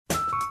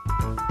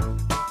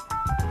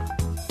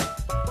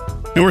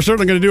And we're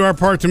certainly going to do our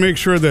part to make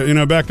sure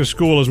that, back to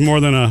school is more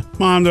than a,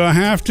 Mom, do I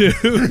have to?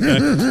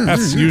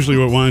 That's usually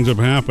what winds up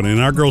happening.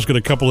 And our girls get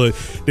a couple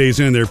of days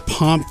in. They're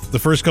pumped the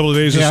first couple of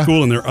days of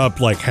school, and they're up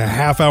like a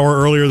half hour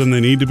earlier than they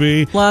need to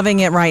be.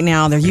 Loving it right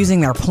now. They're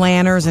using their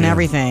planners and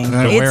everything.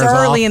 It's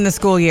early in the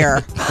school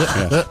year.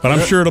 But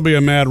I'm sure it'll be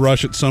a mad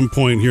rush at some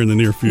point here in the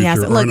near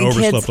future, or an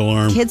overslept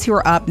alarm. Kids who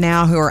are up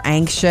now, who are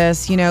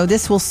anxious,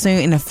 this will soon,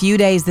 in a few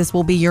days, this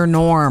will be your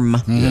norm.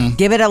 Mm-hmm.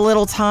 Give it a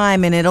little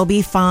time and it'll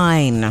be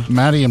fine.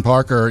 Maddie and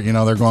Parker,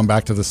 they're going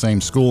back to the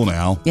same school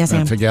now. Yes,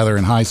 ma'am. Together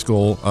in high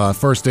school.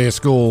 First day of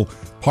school,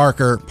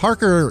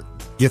 Parker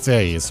gets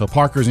A's, so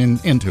Parker's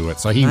into it.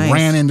 So he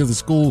ran into the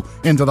school,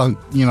 into the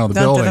the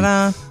building.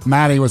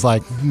 Maddie was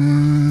like, I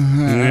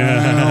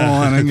don't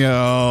want to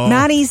go.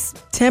 Maddie's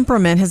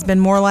temperament has been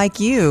more like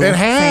you. It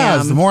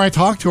has. Sam. The more I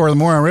talk to her, the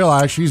more I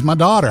realize she's my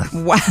daughter.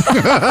 Wow.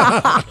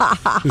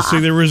 You see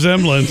the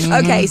resemblance.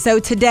 Okay, so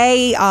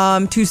today,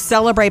 to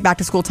celebrate back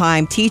to school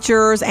time,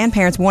 teachers and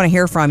parents, we want to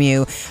hear from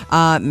you.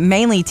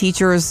 Mainly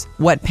teachers,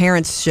 what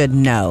parents should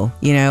know,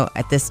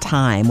 at this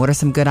time. What are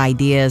some good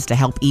ideas to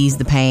help ease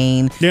the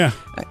pain? Yeah.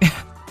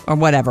 Or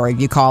whatever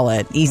you call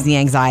it, ease the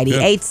anxiety.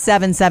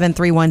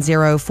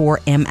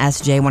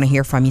 877-310-4MSJ. Want to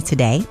hear from you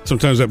today.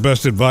 Sometimes that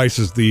best advice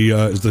is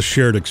the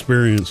shared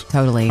experience.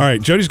 Totally. All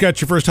right, Jody's got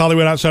your first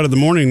Hollywood Outsider of the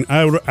morning.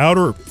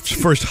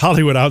 First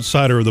Hollywood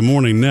Outsider of the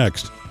morning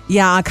next.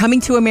 Yeah,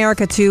 Coming to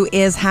America 2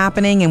 is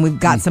happening, and we've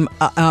got some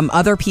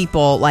other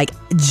people like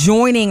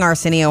joining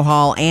Arsenio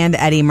Hall and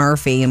Eddie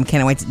Murphy. And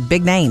can't wait.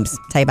 Big names.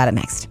 Tell you about it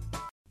next.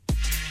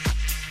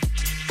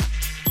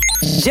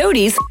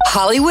 Jody's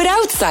Hollywood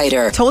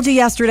Outsider. Told you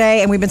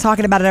yesterday, and we've been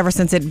talking about it ever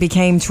since it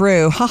became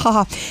true,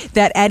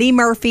 that Eddie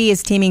Murphy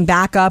is teaming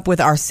back up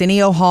with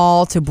Arsenio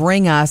Hall to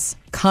bring us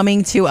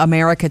Coming to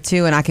America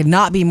 2, and I could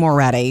not be more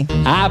ready.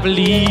 I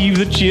believe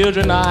the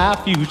children are our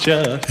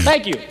future.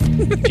 Thank you.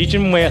 Teach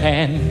them well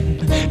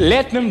and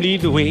let them lead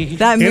the way.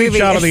 That movie, any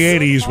child of the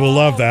 80s will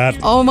love that.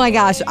 Oh my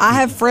gosh, I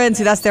have friends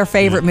who that's their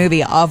favorite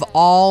movie of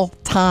all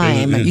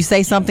time. You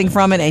say something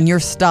from it and you're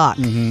stuck.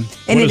 And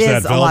What it is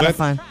is a lot of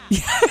Velvet? fun.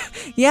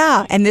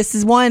 Yeah, and this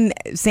is one.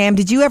 Sam,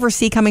 did you ever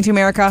see Coming to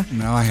America?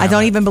 No, I haven't. I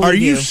don't even believe Are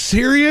you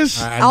serious?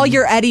 All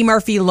your Eddie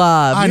Murphy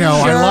love. I know.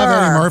 Sure. I love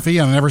Eddie Murphy,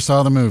 and I never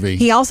saw the movie.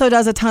 He also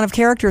does a ton of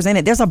characters in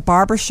it. There's a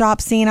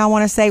barbershop scene, I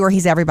want to say, where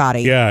he's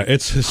everybody. Yeah,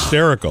 it's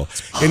hysterical.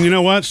 And you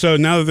know what? So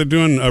now that they're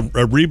doing a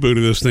reboot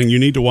of this thing, you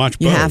need to watch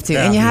both. You have to.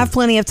 Yeah. And you have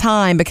plenty of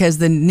time because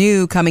the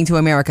new Coming to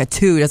America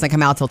 2 doesn't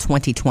come out till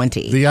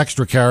 2020. The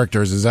extra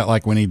characters, is that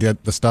like when he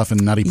did the stuff in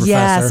Nutty Professor?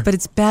 Yes, but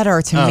it's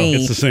better to me.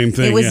 It's the same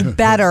thing, It was yeah.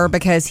 better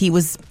because he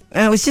was...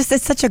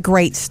 it's such a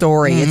great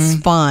story. It's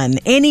fun.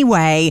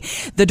 Anyway,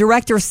 the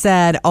director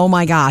said, oh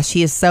my gosh,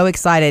 he is so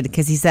excited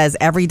because he says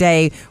every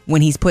day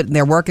when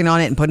they're working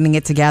on it and putting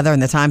it together,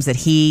 and the times that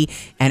he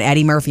and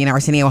Eddie Murphy and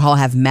Arsenio Hall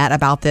have met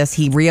about this,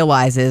 he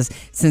realizes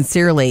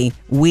sincerely,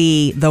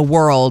 we, the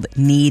world,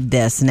 need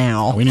this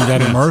now. We need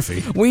Eddie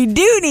Murphy. We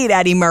do need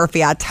Eddie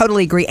Murphy. I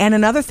totally agree. And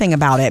another thing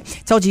about it,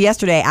 told you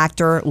yesterday,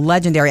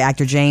 legendary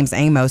actor James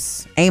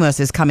Amos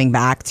is coming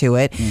back to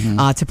it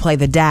to play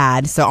the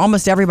dad. So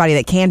almost everybody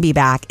that can be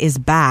back is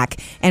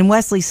back. And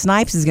Wesley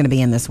Snipes is going to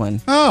be in this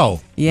one. Oh.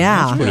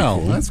 Yeah.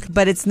 That's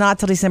But it's not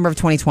till December of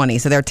 2020.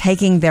 So they're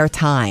taking their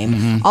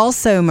time.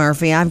 Also,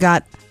 Murphy, I've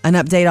got an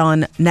update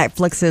on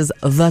Netflix's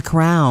The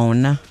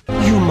Crown.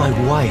 You my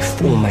wife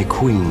or my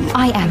queen?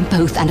 I am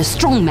both, and a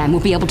strong man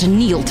will be able to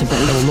kneel to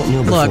both. I will not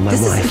kneel before Look, my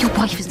wife. Your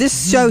wife is...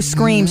 This show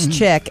screams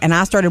chick, and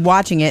I started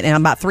watching it, and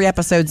about 3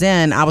 episodes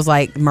in, I was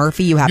like,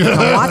 Murphy, you have to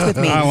come watch with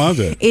me. I loved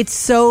it. It's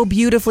so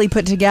beautifully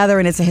put together,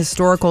 and it's a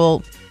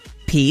historical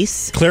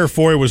piece. Claire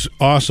Foy was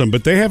awesome,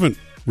 but they haven't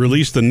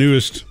released the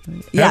newest.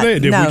 Have they?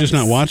 Did we just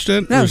not watched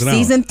it? Or No, is it out?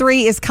 season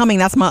 3 is coming.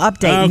 That's my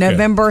update. Okay.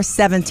 November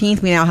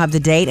 17th, we now have the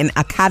date, and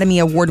Academy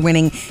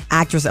Award-winning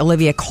actress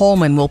Olivia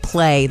Colman will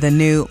play the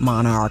new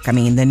monarch.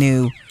 The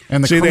new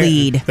And the See,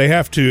 lead. they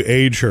have to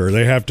age her.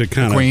 They have to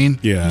kind of Queen?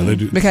 Yeah, they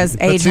do. Because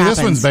But age see, happens.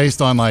 this one's based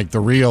on like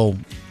the real,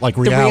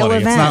 reality. real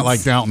It's not events.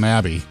 like Downton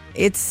Abbey.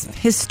 It's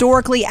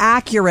historically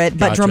accurate,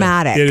 but Gotcha.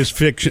 dramatic. It is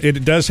fiction.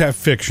 It does have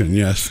fiction.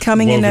 Yes,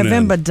 Coming in woven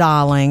November,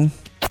 darling.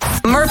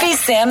 Murphy,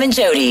 Sam, and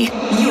Jody,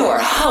 your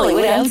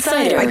Hollywood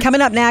Outsider. All right,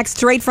 coming up next,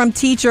 straight from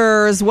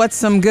teachers, what's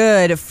some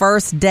good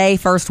first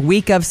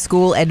week of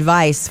school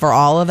advice for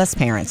all of us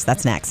parents?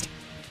 That's next.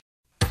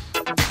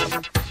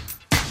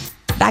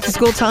 Back to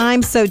school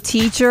time, so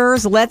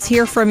teachers, let's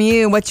hear from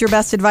you. What's your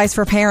best advice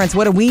for parents?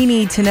 What do we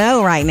need to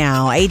know right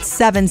now?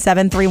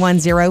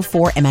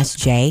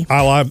 877-310-4MSJ.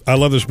 I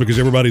love this because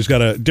everybody's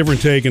got a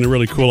different take and a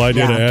really cool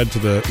idea Yeah. to add to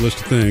the list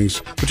of things.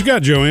 What you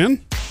got,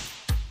 Joanne?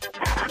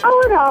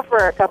 I would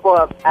offer a couple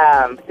of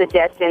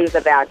suggestions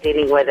about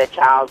dealing with a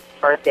child's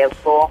first day of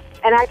school.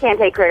 And I can't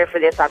take credit for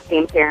this. I've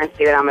seen parents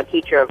do it. I'm a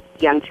teacher of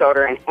young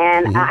children.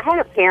 And I had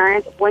a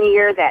parent one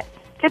year that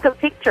took a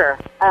picture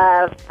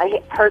of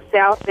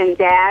herself and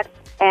dad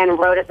and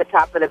wrote at the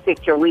top of the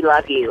picture, "We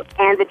love you."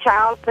 And the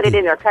child put it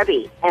in their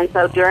cubby. And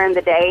so during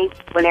the day,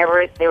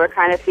 whenever they were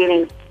kind of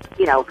feeling,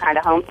 kind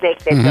of homesick,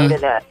 they'd go to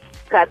the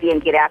cubby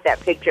and get out that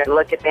picture and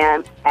look at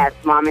them as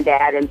mom and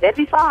dad, and they'd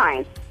be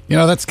fine. You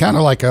know, that's kind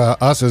of like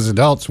us as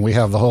adults. We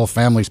have the whole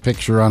family's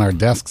picture on our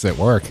desks at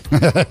work.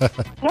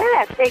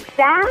 Yes,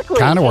 exactly.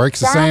 Kind of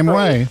works the same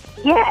way.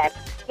 Yes.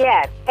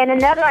 And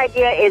another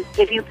idea is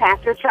if you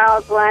pass your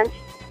child's lunch,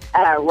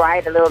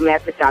 write a little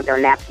message on their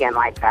napkin,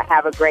 like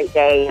have a great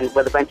day, and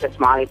with a bunch of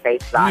smiley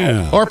faces on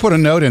it. Or put a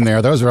note in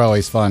there. Those are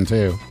always fun,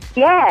 too.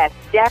 Yes,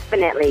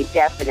 definitely.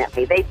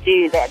 They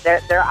do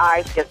that. Their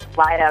eyes just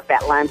light up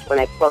at lunch when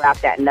they pull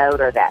out that note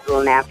or that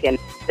little napkin.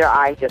 Their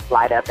eyes just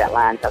light up at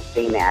lunch. I've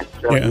seen that.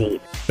 It's really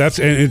neat.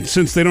 And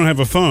since they don't have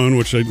a phone,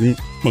 which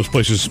most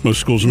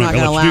schools are not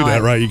going to let you do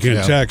that, right? You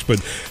can't text, but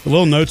the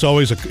little note's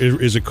always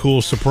is a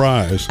cool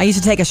surprise. I used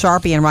to take a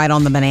Sharpie and write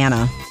on the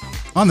banana.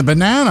 On the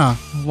banana?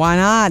 Why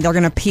not? They're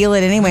going to peel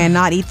it anyway and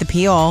not eat the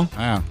peel.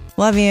 Wow.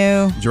 Love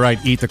you. Did you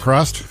write eat the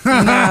crust? No. All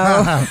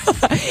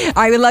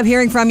right, we love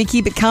hearing from you.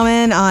 Keep it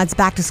coming. It's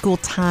back to school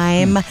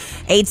time.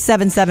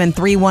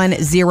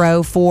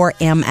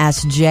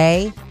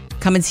 877-310-4MSJ.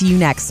 Coming to you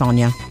next,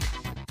 Sonia.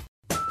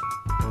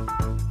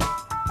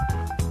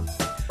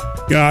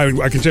 Yeah,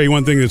 I can tell you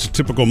one thing that's a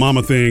typical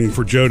mama thing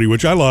for Jody,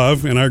 which I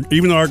love. And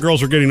even though our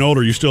girls are getting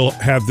older, you still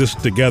have this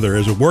together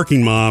as a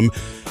working mom,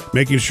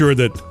 making sure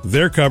that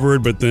they're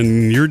covered, but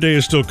then your day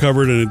is still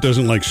covered and it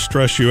doesn't like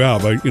stress you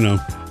out by,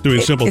 doing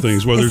simple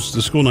things, whether it's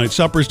the school night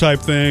suppers type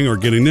thing or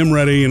getting them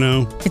ready,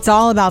 It's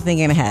all about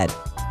thinking ahead.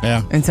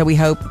 Yeah. And so we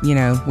hope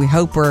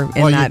we're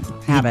in that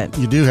habit.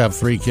 You do have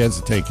 3 kids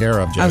to take care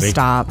of, Jody. Oh,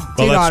 stop. Well,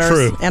 2 that's daughters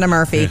true. and a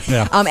Murphy.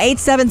 Yeah.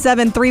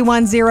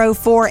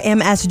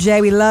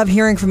 877-310-4MSJ. We love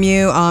hearing from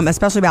you,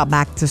 especially about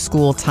back to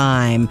school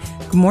time.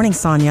 Good morning,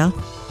 Sonia.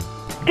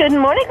 Good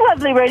morning,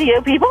 lovely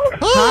radio people.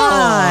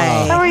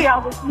 Hi. How are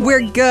y'all this morning?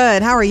 We're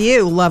good. How are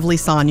you, lovely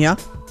Sonia?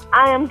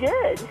 I am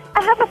good.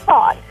 I have a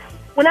thought.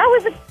 When I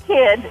was a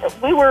kid,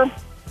 we were,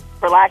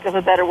 for lack of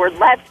a better word,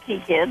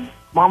 latchkey kids.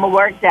 Mama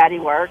worked, Daddy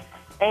worked.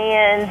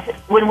 And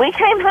when we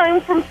came home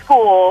from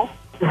school,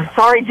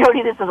 sorry,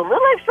 Jody, this is a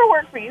little extra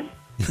work for you.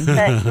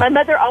 But my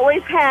mother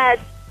always had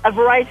a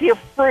variety of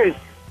fruit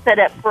set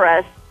up for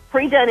us,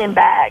 pre-done in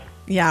bags.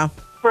 Yeah.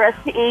 For us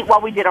to eat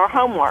while we did our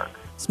homework.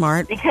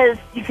 Smart. Because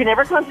you can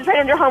never concentrate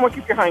on your homework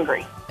if you're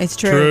hungry. It's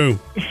true.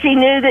 She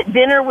knew that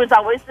dinner was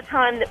always the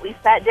time that we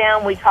sat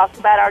down, we talked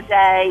about our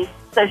day.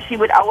 So she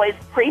would always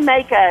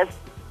pre-make us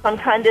some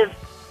kind of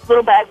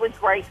little bag with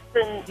grapes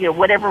and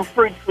whatever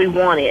fruits we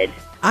wanted.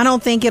 I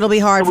don't think it'll be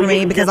hard for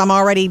me because I'm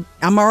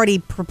already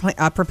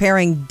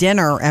preparing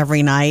dinner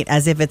every night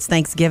as if it's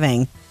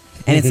Thanksgiving,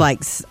 and it's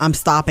like I'm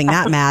stopping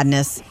that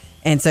madness.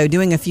 And so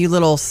doing a few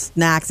little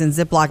snacks in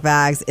Ziploc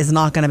bags is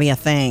not going to be a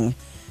thing,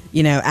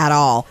 at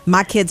all.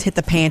 My kids hit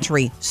the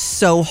pantry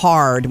so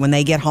hard when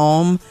they get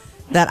home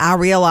that I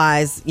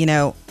realize,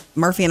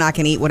 Murphy and I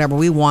can eat whatever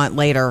we want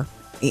later,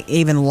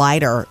 even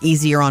lighter,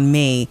 easier on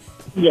me.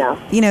 Yeah.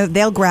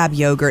 They'll grab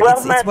yogurt. Well,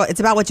 it's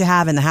about what you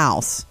have in the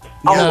house.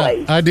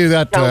 Always. I do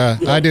that.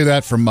 I do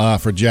that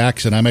for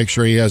Jackson. I make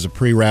sure he has a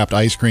pre-wrapped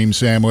ice cream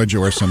sandwich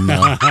or some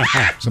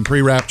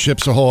pre-wrapped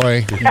Chips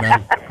Ahoy.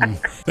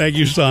 Thank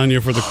you,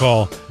 Sonia, for the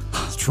call.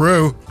 It's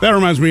true. That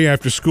reminds me,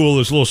 after school,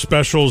 those little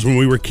specials when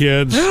we were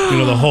kids.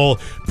 The whole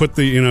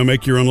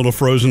make your own little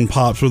frozen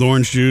pops with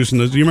orange juice.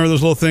 And do you remember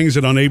those little things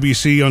that on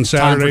ABC on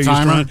Saturday?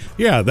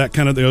 Yeah, that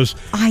kind of those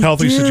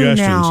healthy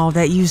suggestions. Now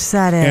that you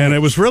said it, and it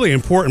was really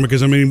important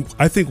because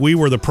I think we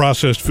were the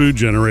processed food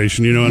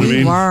generation. You know what I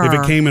mean? Were. If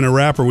it came in a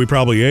wrapper, we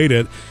probably ate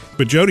it.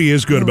 But Jody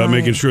is good about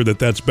making sure that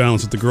that's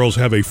balanced, that the girls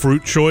have a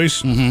fruit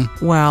choice.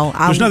 Mm-hmm. Well,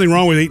 there's nothing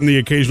wrong with eating the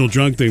occasional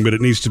junk thing, but it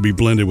needs to be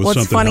blended with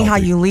something it's funny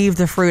healthy. how you leave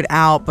the fruit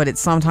out, but it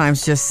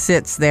sometimes just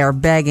sits there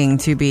begging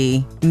to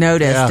be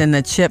noticed, and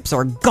the chips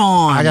are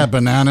gone. I got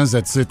bananas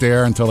that sit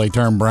there until they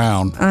turn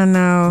brown. I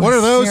know. What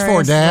are those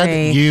for,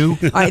 Dad? You.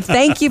 All right,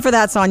 thank you for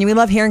that, Sonia. We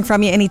love hearing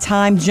from you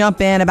anytime.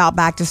 Jump in about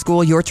back to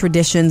school, your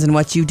traditions, and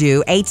what you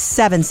do.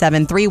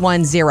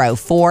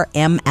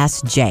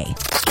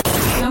 877-310-4MSJ.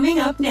 Coming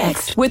up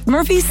next with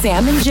Murphy,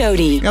 Sam, and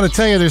Jody. Got to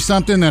tell you, there's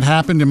something that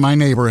happened in my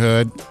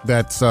neighborhood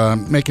that's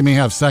making me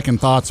have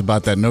second thoughts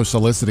about that no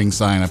soliciting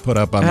sign I put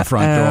up on the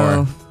front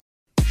door.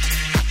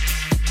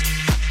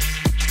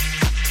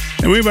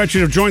 And we invite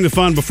you to join the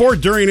fun before,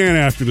 during, and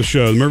after the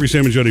show. The Murphy,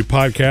 Sam, and Jody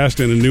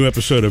podcast and a new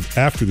episode of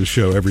After the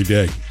Show every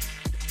day.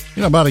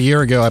 About a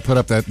year ago, I put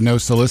up that no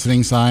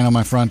soliciting sign on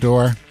my front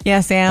door.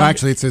 Yeah, Sam.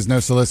 Actually, it says no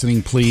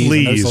soliciting,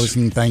 please. No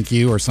soliciting, thank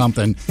you, or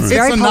something. It's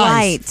very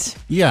polite.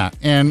 Yeah,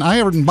 and I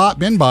haven't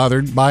been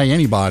bothered by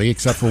anybody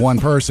except for one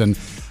person.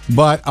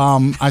 But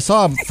I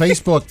saw a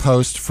Facebook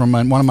post from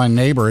one of my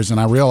neighbors, and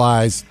I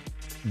realized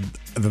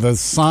the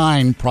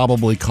sign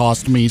probably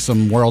cost me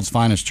some World's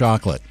Finest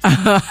chocolate.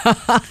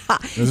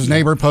 This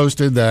neighbor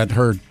posted that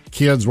her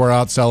kids were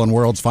out selling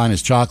World's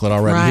Finest chocolate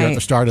already here at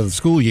the start of the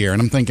school year, and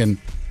I'm thinking,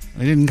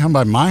 they didn't come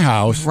by my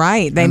house.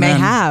 Right, they may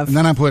have. And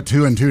then I put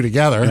 2 and 2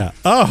 together. Yeah.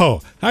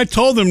 Oh, I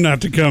told them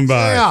not to come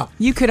by. Yeah.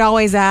 You could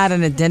always add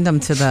an addendum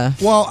to the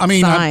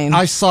sign.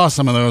 I saw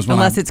some of those.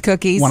 Unless it's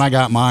cookies. When I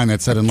got mine,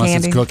 that said unless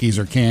candy. it's cookies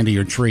or candy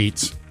or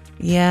treats.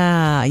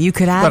 Yeah, you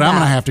could have But that. I'm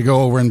going to have to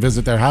go over and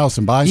visit their house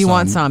and buy some. You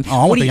want some?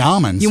 Oh, I want the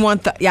almonds. You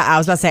want the? Yeah, I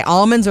was about to say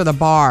almonds or the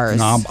bars.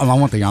 No, I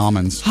want the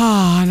almonds.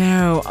 Oh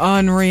no,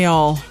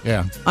 unreal.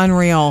 Yeah.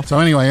 Unreal. So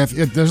anyway,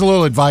 if there's a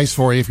little advice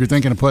for you if you're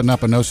thinking of putting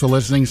up a no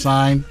soliciting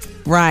sign.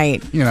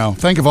 Right.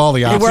 Think of all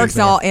the options. It works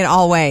there. in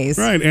all ways.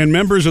 Right, and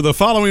members of the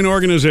following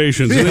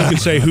organizations. And they can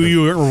say who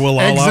you will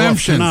allow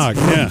Exemptions. to knock.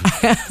 Yeah.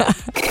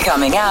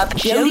 Coming up,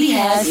 Jody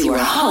has your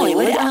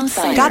Hollywood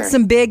Outsider. Got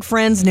some big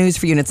Friends news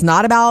for you, and it's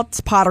not about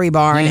Pottery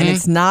Barn, and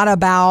it's not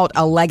about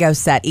a Lego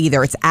set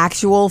either. It's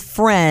actual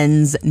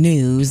Friends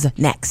news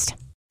next.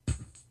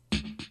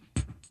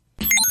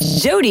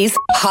 Jody's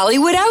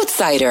Hollywood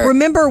Outsider.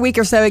 Remember a week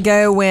or so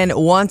ago when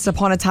Once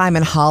Upon a Time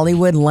in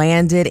Hollywood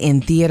landed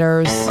in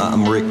theaters?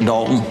 I'm Rick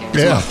Dalton.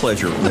 It's my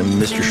pleasure,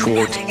 Mr.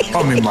 Schwartz.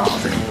 I'm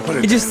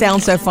Marvin. It just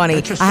sounds so funny.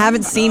 I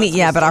haven't seen it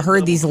yet, but I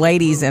heard these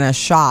ladies in a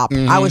shop.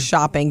 I was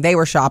shopping, they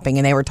were shopping,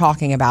 and they were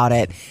talking about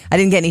it. I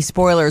didn't get any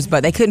spoilers,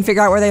 but they couldn't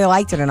figure out whether they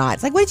liked it or not.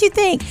 It's like, what did you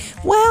think?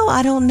 Well,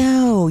 I don't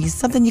know. It's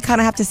something you kind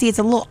of have to see. It's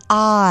a little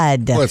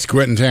odd. Well, it's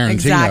Quentin Tarantino.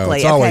 Exactly.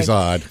 It's always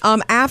odd.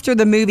 After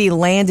the movie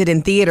landed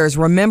in theaters,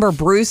 remember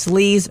Bruce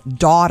Lee's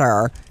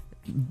daughter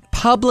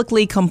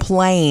publicly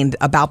complained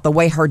about the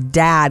way her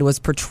dad was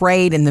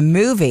portrayed in the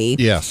movie.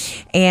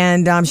 Yes.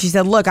 And she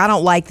said, look, I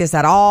don't like this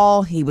at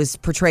all. He was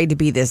portrayed to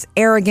be this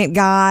arrogant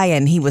guy,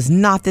 and he was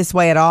not this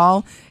way at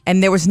all.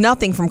 And there was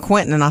nothing from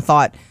Quentin, and I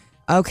thought,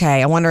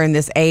 okay, I wonder in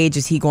this age,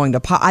 is he going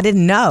to I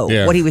didn't know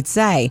what he would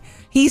say.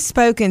 He's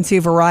spoken to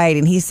Variety,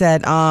 and he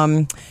said,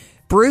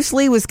 Bruce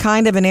Lee was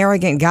kind of an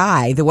arrogant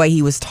guy, the way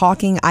he was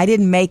talking. I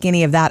didn't make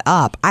any of that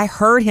up. I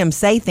heard him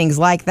say things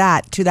like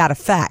that to that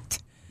effect.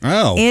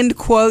 Oh. End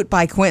quote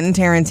by Quentin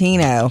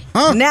Tarantino.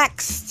 Huh.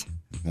 Next.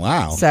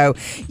 Wow. So,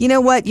 you know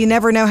what? You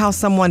never know how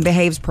someone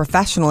behaves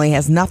professionally. It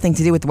has nothing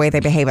to do with the way they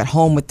behave at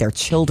home with their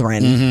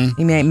children.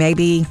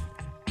 Maybe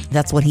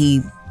that's what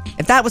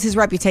if that was his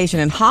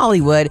reputation in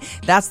Hollywood,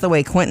 that's the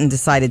way Quentin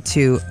decided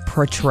to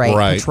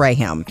portray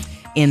him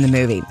in the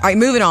movie. All right,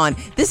 moving on.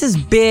 This is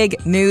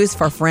big news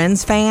for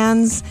Friends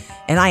fans,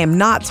 and I am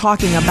not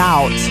talking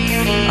about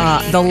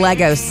the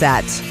Lego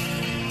set.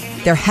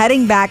 They're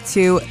heading back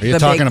to Are you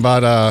talking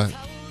about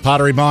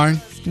Pottery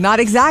Barn? Not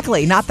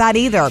exactly. Not that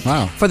either.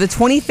 Wow. For the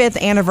 25th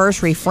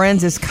anniversary,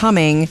 Friends is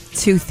coming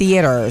to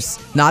theaters.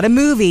 Not a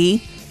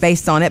movie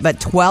based on it,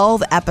 but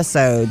 12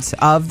 episodes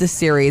of the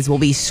series will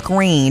be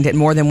screened at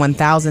more than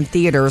 1,000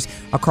 theaters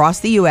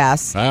across the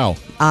U.S. Wow.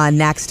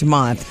 Next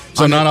month.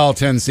 So not all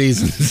 10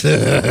 seasons.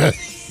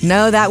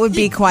 No, that would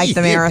be quite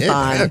the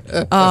marathon.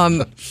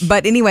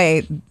 But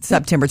anyway,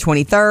 September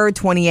 23rd,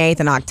 28th,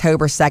 and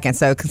October 2nd.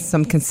 So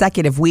some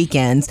consecutive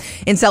weekends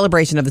in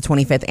celebration of the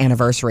 25th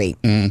anniversary.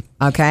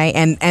 Okay.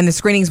 And the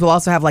screenings will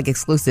also have like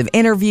exclusive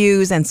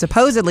interviews and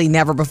supposedly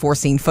never before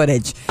seen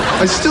footage.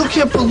 I still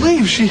can't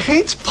believe she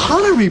hates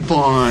Pottery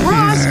Barn.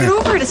 Ross, get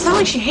over it. It's not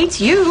like she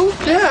hates you.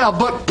 Yeah,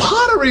 but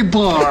Pottery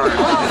Barn.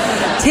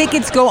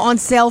 Tickets go on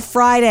sale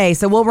Friday,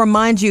 so we'll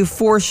remind you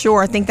for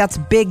sure. I think that's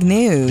big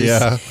news.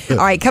 Yeah. All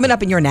right, coming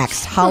up in your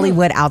next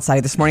Hollywood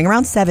Outsider this morning,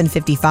 around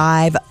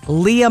 7:55,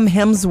 Liam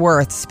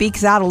Hemsworth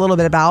speaks out a little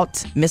bit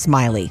about Miss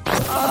Miley.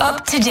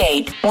 Up to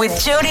date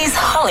with Jody's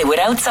Hollywood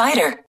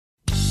Outsider.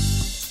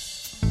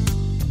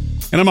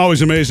 And I'm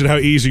always amazed at how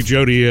easy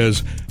Jody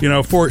is.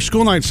 For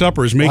school night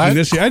suppers, making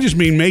this. I just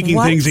mean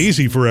making things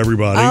easy for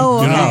everybody. Oh,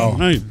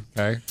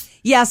 Okay.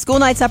 Yeah, School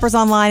Night Suppers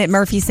online at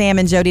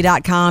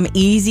murphysamandjody.com.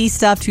 Easy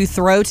stuff to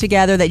throw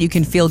together that you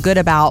can feel good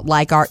about,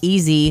 like our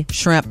easy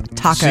shrimp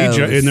tacos.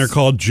 See, and they're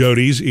called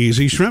Jody's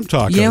Easy Shrimp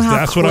Tacos. You know how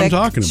That's what I'm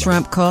talking about.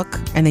 Shrimp cook,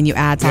 and then you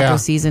add taco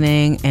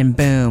seasoning, and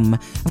boom.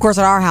 Of course,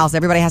 at our house,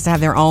 everybody has to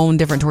have their own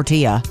different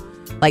tortilla.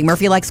 Like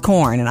Murphy likes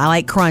corn, and I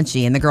like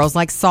crunchy, and the girls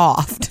like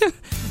soft.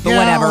 But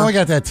whatever. I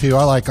got that too.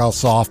 I like all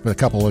soft, but a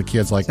couple of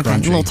kids like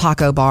crunchy. A little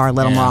taco bar,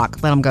 let them rock,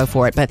 let them go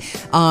for it. But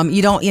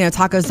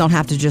tacos don't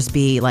have to just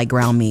be like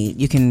ground meat.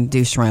 You can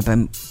do shrimp,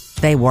 and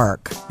they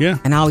work. Yeah.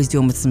 And I always do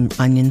them with some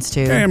onions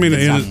too. Yeah, I mean,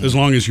 as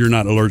long as you're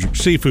not allergic to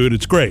seafood,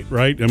 it's great,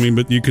 right? I mean,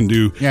 but you can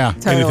do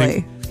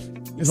anything.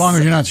 As long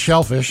as you're not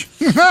shellfish.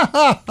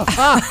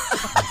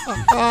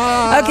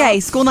 Okay,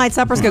 School Night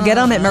Suppers, go get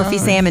them at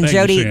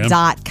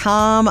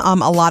murphysamandjody.com.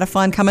 A lot of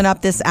fun coming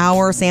up this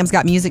hour. Sam's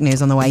got music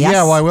news on the way, yes?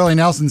 Yeah, why Willie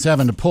Nelson's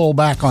having to pull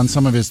back on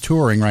some of his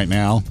touring right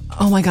now.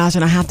 Oh my gosh,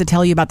 and I have to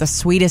tell you about the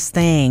sweetest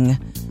thing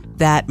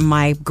that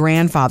my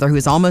grandfather, who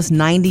is almost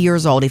 90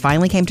 years old, he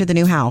finally came to the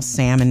new house,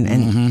 Sam,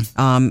 and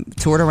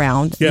toured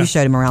around. Yeah. You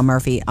showed him around,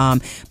 Murphy.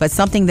 But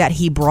something that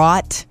he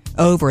brought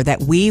over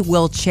that we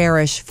will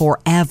cherish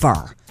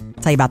forever.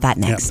 I'll tell you about that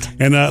next.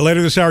 Yeah. And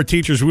later this hour,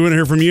 teachers, we want to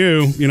hear from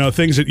you.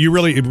 Things that you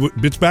really,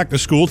 it's back to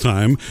school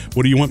time.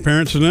 What do you want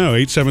parents to know?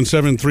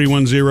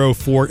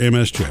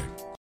 877-310-4MSJ.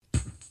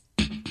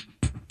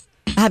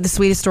 I have the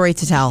sweetest story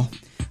to tell.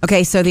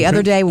 Okay, so the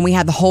other day when we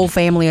had the whole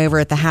family over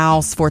at the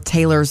house for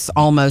Taylor's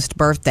almost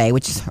birthday,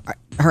 which is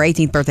her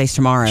 18th birthday's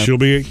tomorrow. She'll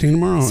be 18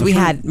 tomorrow. So we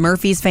had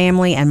Murphy's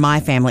family and my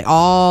family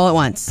all at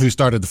once. Who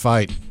started the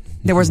fight?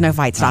 There was no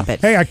fight. Stop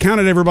it. Hey, I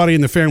counted everybody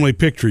in the family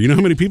picture. You know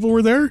how many people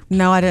were there?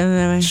 No, I didn't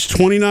know. It's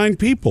 29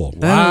 people.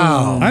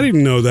 Wow. I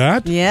didn't know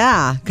that.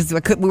 Yeah, because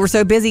we were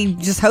so busy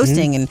just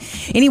hosting. And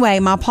anyway,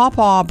 my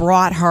pawpaw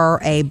brought her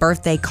a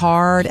birthday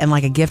card and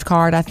like a gift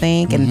card, I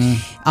think.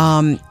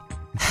 And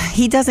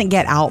he doesn't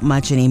get out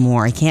much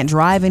anymore. He can't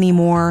drive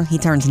anymore. He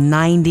turns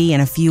 90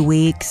 in a few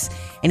weeks.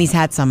 And he's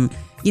had some,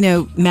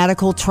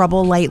 medical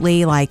trouble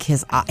lately. Like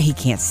he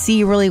can't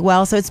see really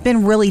well. So it's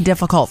been really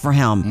difficult for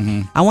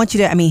him. I want you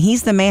to,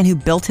 he's the man who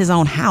built his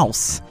own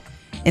house.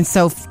 And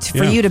so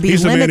for you to be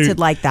limited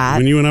like that.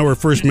 When you and I were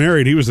first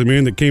married, he was the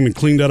man that came and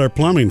cleaned out our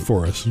plumbing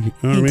for us. You know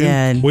what I mean?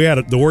 Did. We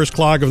had the worst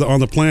clog on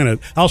the planet.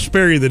 I'll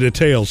spare you the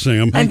details,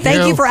 Sam. And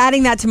thank you for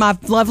adding that to my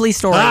lovely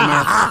story.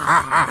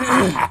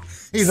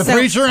 He's a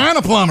preacher and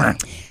a plumber.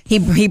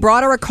 He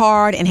brought her a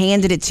card and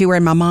handed it to her,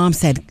 and my mom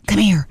said, "Come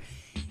here."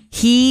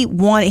 He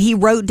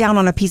wrote down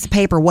on a piece of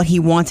paper what he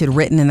wanted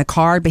written in the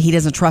card, but he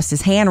doesn't trust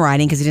his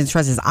handwriting because he doesn't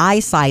trust his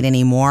eyesight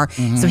anymore.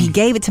 So he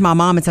gave it to my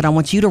mom and said, "I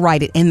want you to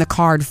write it in the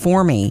card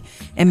for me."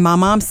 And my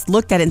mom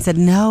looked at it and said,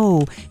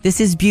 "No,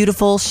 this is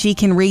beautiful. She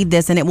can read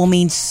this, and it will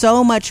mean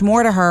so much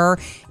more to her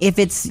if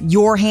it's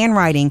your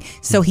handwriting."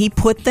 So he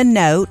put the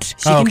note.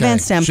 She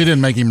convinced him. She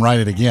didn't make him write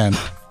it again.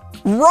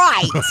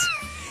 Right.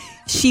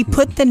 He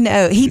put the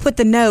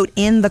note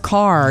in the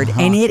card,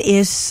 and it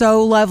is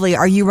so lovely.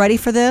 Are you ready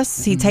for this?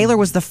 See, Taylor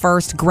was the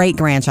first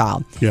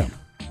great-grandchild. Yeah.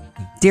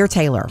 Dear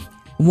Taylor,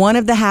 one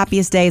of the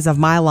happiest days of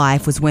my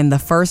life was when the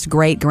first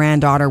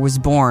great-granddaughter was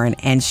born,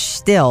 and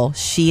still,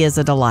 she is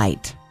a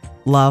delight.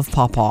 Love,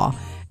 Pawpaw.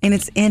 And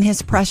it's in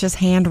his precious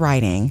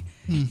handwriting.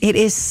 It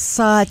is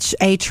such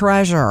a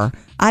treasure.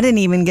 I didn't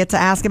even get to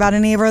ask about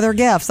any of her other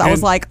gifts. I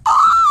was like,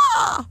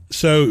 ah!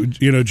 So,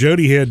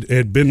 Jody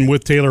had been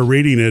with Taylor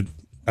reading it,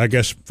 I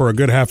guess, for a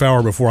good half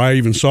hour before I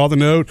even saw the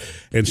note.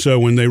 And so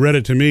when they read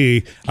it to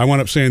me, I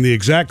wound up saying the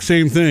exact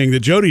same thing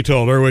that Jody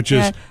told her, which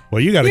is,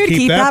 well, you got to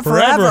keep that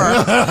forever.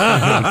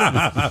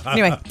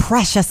 Anyway,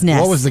 preciousness.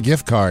 What was the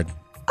gift card?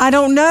 I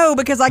don't know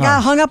because I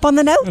got hung up on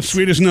the note. The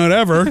sweetest note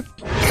ever.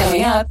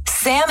 Coming up,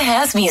 Sam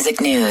has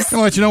music news.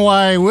 I'll let you know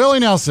why Willie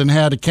Nelson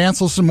had to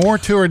cancel some more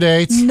tour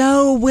dates.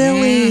 No,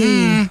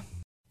 Willie.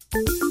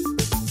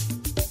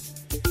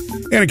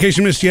 And in case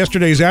you missed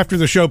yesterday's After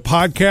the Show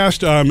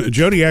podcast,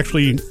 Jody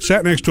actually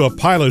sat next to a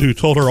pilot who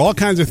told her all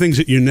kinds of things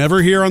that you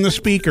never hear on the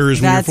speakers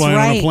when you're flying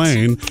on a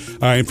plane.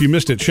 If you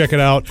missed it, check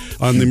it out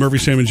on the Murphy,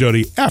 Sam, and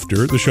Jody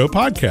After the Show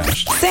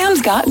podcast.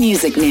 Sam's got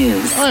music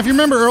news. If you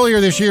remember earlier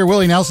this year,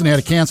 Willie Nelson had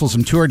to cancel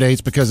some tour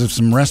dates because of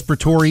some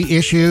respiratory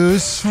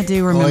issues. I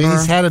do remember. Well,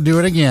 he's had to do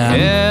it again.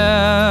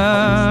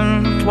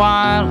 In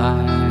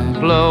twilight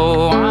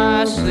glow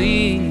I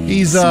see.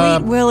 He's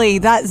Sweet Willie,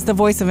 that's the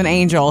voice of an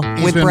angel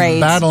with been braids.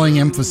 Battling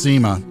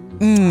emphysema.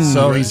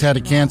 So he's had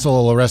to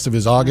cancel the rest of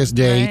his August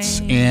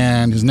dates,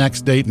 and his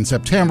next date in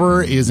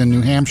September is in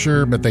New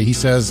Hampshire, but he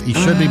says he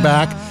should be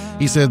back.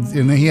 He said,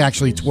 and he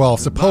actually,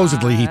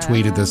 supposedly he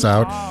tweeted this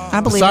out.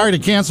 I believe Sorry to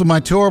cancel my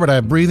tour, but I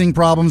have breathing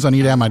problems. I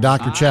need to have my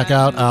doctor check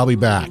out. I'll be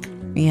back.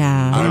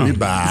 Yeah. I'll be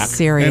back.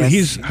 Serious. And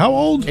he's how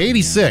old?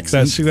 86.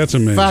 That's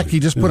amazing. In fact, he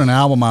just put an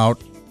album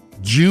out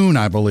June,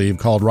 I believe,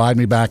 called Ride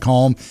Me Back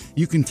Home.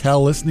 You can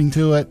tell listening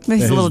to it.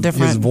 He's a little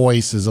different. His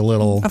voice is a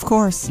little... Of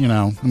course.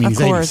 He's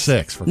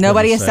 86.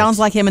 Nobody sounds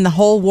like him in the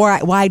whole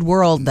wide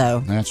world, though.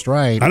 That's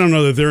right. I don't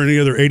know that there are any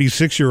other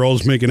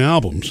 86-year-olds making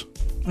albums.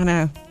 I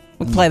know.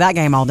 We can play that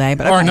game all day.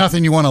 But Or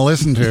nothing you want to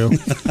listen to.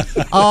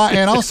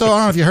 And also, I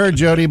don't know if you heard,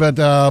 Jody,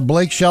 but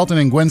Blake Shelton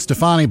and Gwen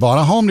Stefani bought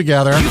a home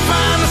together.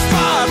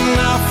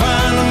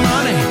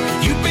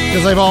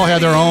 Because they've all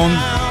had their own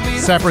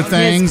separate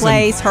things. His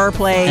place, her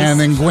place. And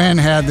then Gwen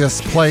had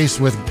this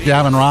place with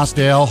Gavin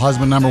Rossdale,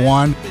 husband number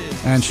one,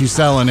 and she's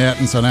selling it.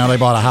 And so now they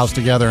bought a house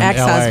together in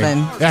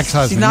Ex-husband. L.A.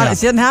 Ex-husband,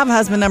 She didn't have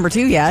husband number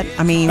two yet.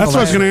 That's what I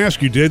was going to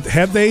ask you.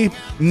 Had they?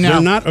 No.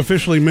 They're not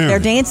officially married. They're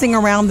dancing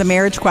around the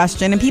marriage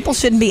question, and people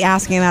shouldn't be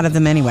asking that of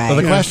them anyway. So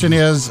the question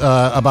is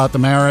about the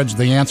marriage.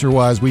 The answer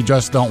was, we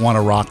just don't want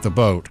to rock the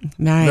boat.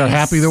 Nice. They're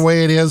happy the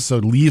way it is, so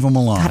leave them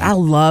alone. God, I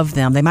love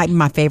them. They might be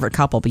my favorite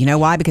couple, but you know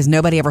why? Because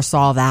nobody ever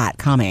saw that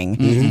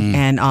coming.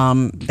 And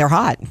they're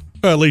hot.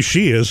 Well, at least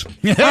she is.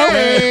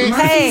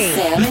 Hey!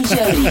 Sam and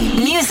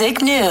Jody,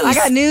 music news. I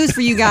got news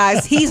for you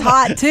guys. He's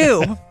hot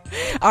too.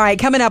 All right,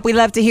 coming up, we'd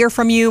love to hear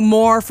from you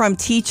more from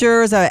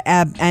teachers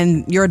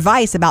and your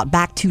advice about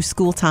back to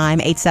school time.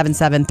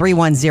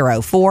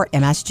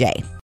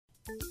 877-310-4MSJ.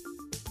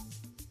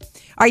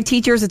 All right,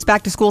 teachers, it's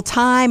back to school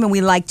time, and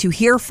we like to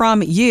hear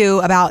from you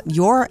about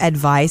your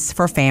advice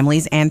for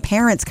families and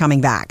parents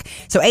coming back.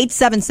 So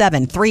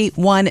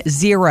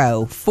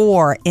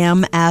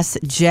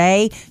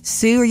 877-310-4MSJ.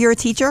 Sue, are you a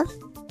teacher?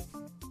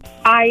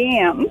 I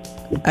am.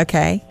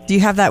 Okay. Do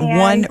you have that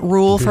one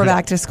rule for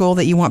back to school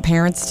that you want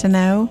parents to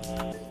know?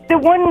 The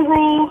one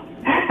rule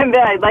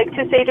that I'd like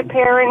to say to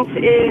parents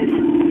is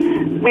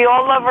we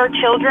all love our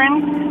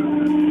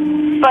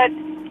children, but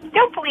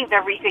don't believe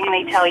everything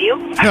they tell you.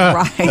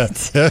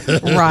 Right.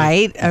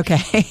 Right.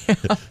 Okay.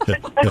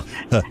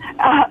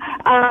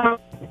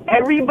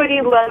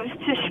 Everybody loves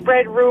to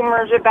spread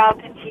rumors about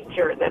the teacher.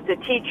 pressure that the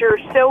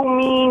teacher's so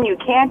mean, you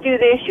can't do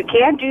this, you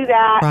can't do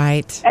that.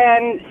 Right.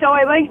 And so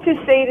I like to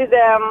say to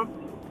them,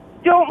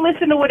 don't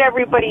listen to what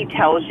everybody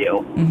tells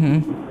you.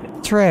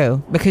 Mm-hmm.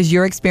 True, because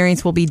your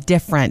experience will be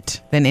different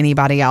than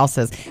anybody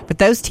else's. But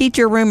those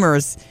teacher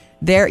rumors,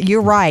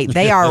 you're right.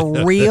 They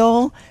are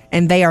real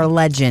and they are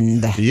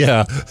legend.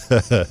 Yeah.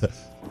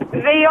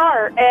 They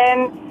are.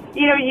 And,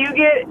 you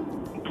get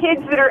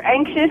kids that are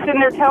anxious and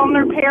they're telling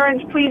their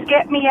parents, please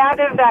get me out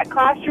of that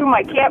classroom.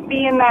 I can't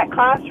be in that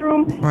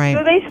classroom. Right.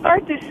 So they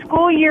start the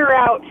school year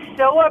out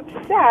so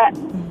upset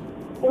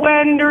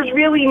when there's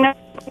really no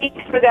need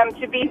for them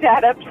to be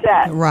that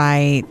upset.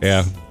 Right.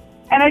 Yeah.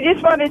 And I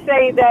just want to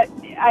say that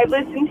I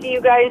listen to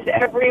you guys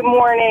every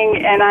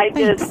morning, and I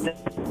just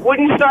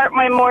wouldn't start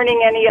my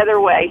morning any other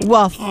way.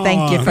 Well,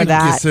 thank you for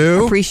that.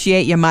 Sue.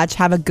 Appreciate you much.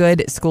 Have a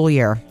good school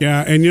year.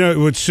 Yeah,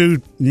 and what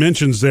Sue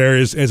mentions there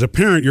is, as a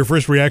parent, your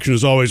first reaction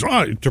is always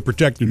to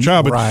protect your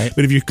child. But, right.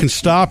 But if you can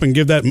stop and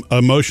give that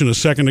emotion a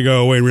second to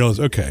go away and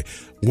realize, okay,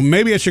 well,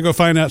 maybe I should go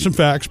find out some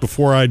facts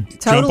before I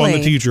jump on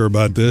the teacher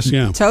about this.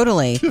 Yeah,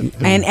 totally.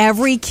 And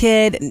every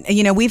kid,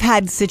 we've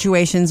had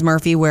situations,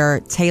 Murphy,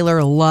 where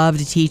Taylor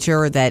loved a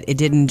teacher that it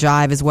didn't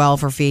jive as well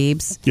for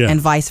Phoebes,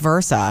 and vice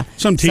versa.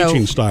 Some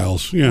teaching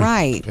styles, yeah.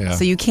 Right. Yeah.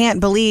 So you can't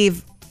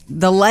believe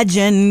the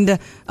legend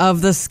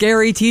of the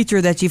scary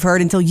teacher that you've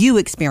heard until you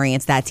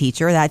experience that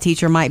teacher. That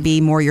teacher might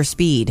be more your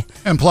speed.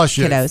 And plus,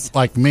 kiddos.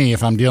 Like me,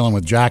 if I'm dealing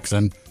with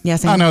Jackson,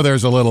 yes, I know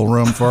there's a little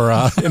room for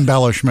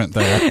embellishment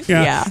there.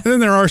 Yeah. And then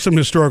there are some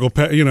historical,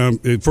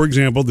 for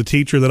example, the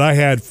teacher that I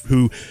had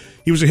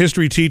he was a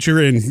history teacher,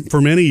 and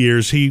for many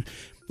years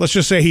let's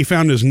just say he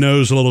found his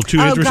nose a little too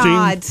interesting. Oh,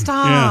 God,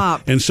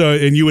 stop. Yeah.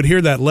 And you would hear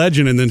that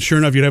legend, and then sure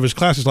enough, you'd have his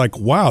classes like,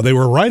 wow, they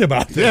were right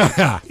about that.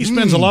 Yeah. He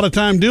spends a lot of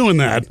time doing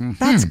that.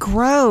 That's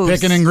gross.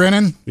 Picking and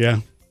grinning? Yeah.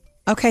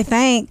 Okay,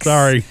 thanks.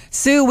 Sorry.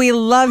 Sue, we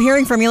love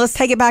hearing from you. Let's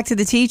take it back to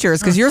the teachers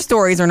because your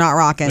stories are not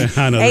rocking.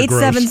 I know, they're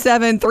gross.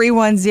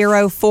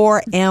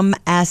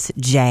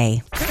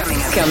 877-310-4MSJ.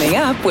 Coming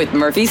up with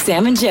Murphy,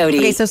 Sam, and Jody.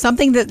 Okay, so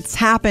something that's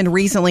happened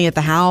recently at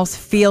the house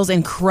feels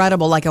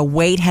incredible, like a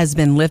weight has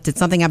been lifted.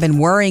 Something I've been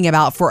worrying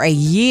about for a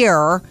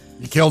year.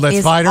 You killed that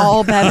is spider?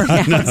 all better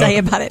now. I'll tell you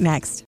about it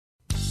next.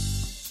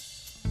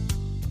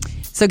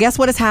 So guess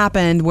what has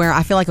happened where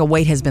I feel like a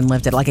weight has been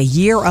lifted, like a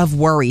year of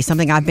worry,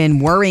 something I've been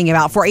worrying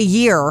about for a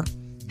year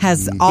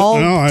has all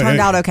turned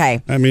out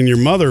okay. I mean, your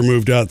mother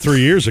moved out 3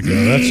 years ago.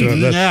 That's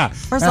yeah.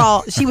 First of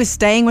all, she was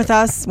staying with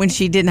us when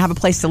she didn't have a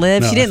place to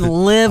live. She didn't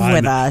live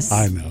with us.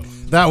 I know.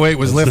 That weight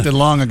was lifted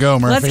long ago,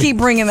 Murphy. Let's keep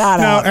bringing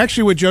that Now, up.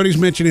 actually, what Jody's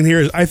mentioning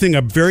here is, I think,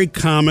 a very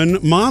common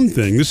mom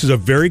thing. This is a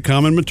very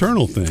common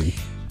maternal thing.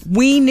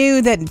 We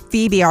knew that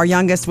Phoebe, our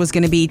youngest, was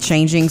going to be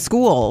changing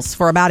schools.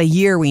 For about a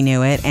year, we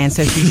knew it. And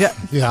so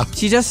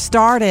she just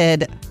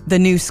started the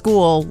new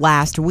school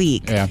last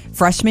week. Yeah.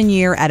 Freshman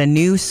year at a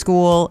new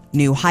school,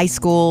 new high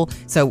school.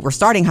 So we're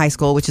starting high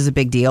school, which is a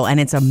big deal.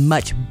 And it's a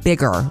much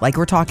bigger, like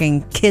we're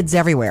talking kids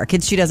everywhere.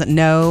 Kids she doesn't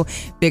know,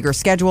 bigger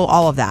schedule,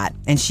 all of that.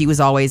 And she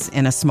was always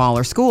in a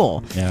smaller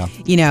school. Yeah.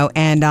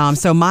 And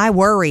so my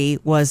worry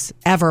was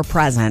ever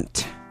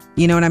present.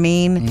 You know what I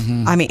mean?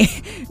 Mm-hmm. I mean,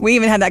 we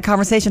even had that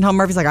conversation. How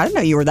Murphy's like, I didn't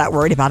know you were that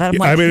worried about it. I'm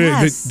like,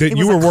 yes, that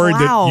you were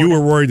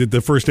worried that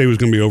the first day was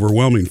going to be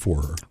overwhelming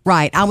for her.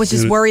 Right. I was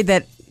just worried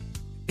that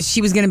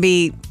she was going to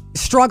be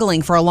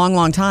struggling for a long,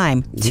 long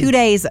time. Mm-hmm. 2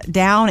 days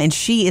down, and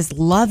she is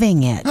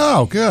loving it.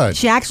 Oh, good.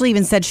 She actually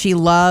even said she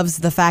loves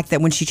the fact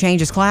that when she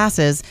changes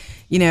classes,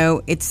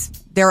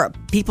 there are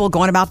people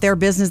going about their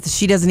business that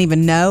she doesn't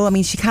even know. I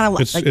mean, she kind of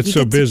it's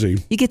so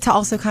busy. You get to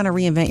also kind of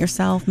reinvent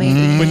yourself,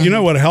 maybe. But you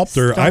know what helped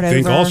her, Start I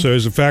think, over. also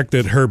is the fact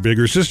that her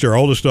bigger sister, her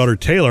oldest daughter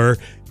Taylor,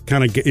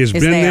 kind of has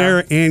been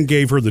there and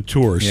gave her the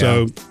tour. Yeah.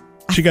 So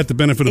she got the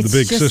benefit of the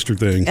big sister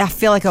thing. I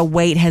feel like a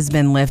weight has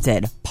been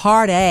lifted.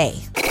 Part A.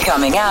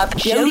 Coming up,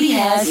 Jody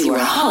has your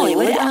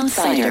Hollywood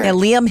Outsider. Now,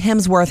 Liam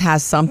Hemsworth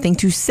has something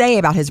to say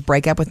about his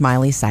breakup with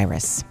Miley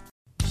Cyrus.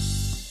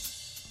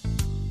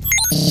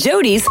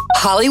 Jody's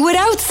Hollywood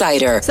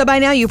Outsider. So by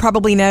now you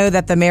probably know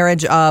that the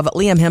marriage of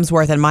Liam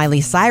Hemsworth and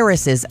Miley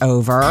Cyrus is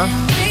over.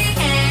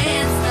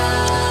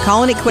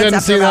 Calling it quits.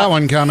 Didn't see that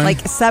one coming. Like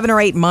 7 or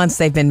 8 months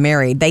they've been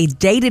married. They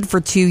dated for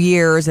 2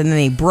 years and then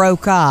they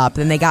broke up.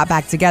 Then they got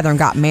back together and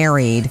got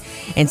married.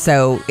 And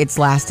so it's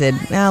lasted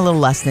a little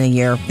less than a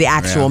year, the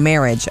actual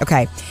marriage.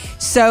 Okay.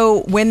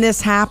 So when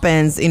this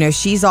happens,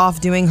 she's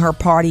off doing her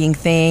partying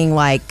thing,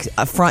 like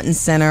front and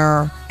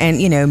center and,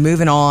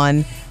 moving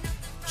on.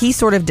 He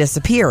sort of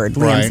disappeared,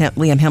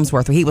 Liam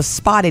Hemsworth. He was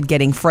spotted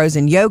getting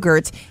frozen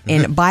yogurt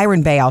in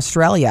Byron Bay,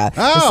 Australia.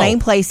 Oh. The same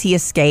place he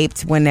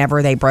escaped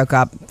whenever they broke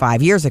up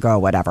 5 years ago or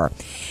whatever.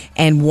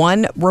 And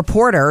one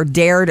reporter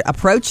dared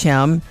approach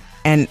him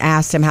and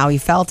asked him how he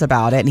felt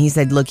about it. And he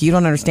said, look, you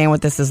don't understand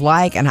what this is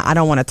like, and I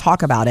don't want to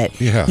talk about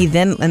it. Yeah. He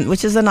then,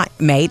 which is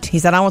mate. He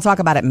said, I won't talk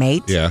about it,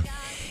 mate. Yeah.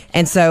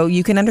 And so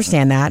you can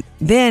understand that.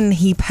 Then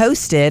he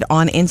posted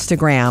on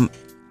Instagram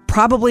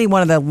probably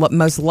one of the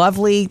most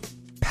lovely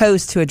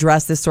post to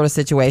address this sort of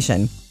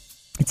situation.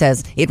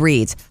 It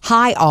reads,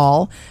 "Hi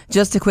all.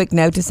 Just a quick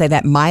note to say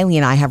that Miley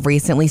and I have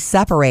recently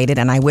separated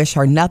and I wish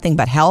her nothing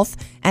but health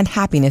and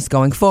happiness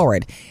going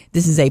forward.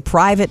 This is a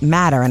private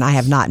matter and I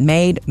have not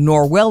made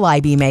nor will I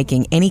be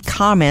making any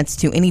comments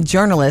to any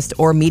journalist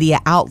or media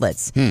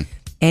outlets.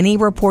 Any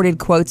reported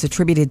quotes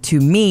attributed to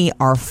me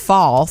are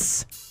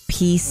false.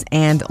 Peace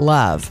and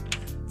love."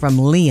 From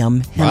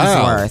Liam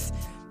Hemsworth. Wow.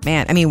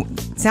 Man, I mean,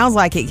 sounds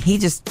like he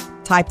just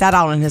typed that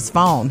out on his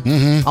phone,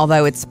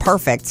 although it's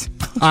perfect.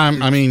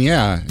 I mean,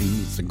 yeah.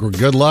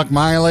 Good luck,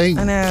 Miley.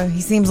 I know.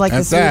 He seems like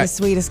the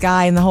sweetest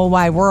guy in the whole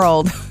wide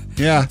world.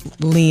 Yeah.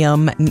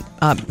 Liam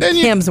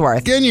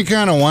Hemsworth. Then you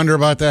kind of wonder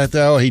about that,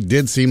 though. He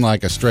did seem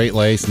like a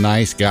straight-laced,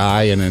 nice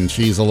guy, and then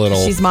she's a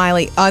little... She's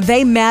Miley.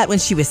 They met when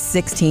she was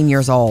 16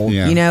 years old,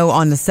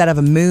 on the set of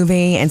a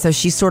movie, and so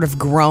she's sort of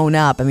grown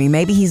up. I mean,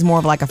 maybe he's more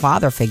of like a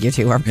father figure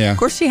to her. Yeah. Of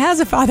course, she has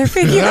a father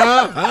figure.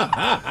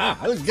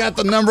 Who's got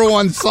the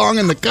 #1 song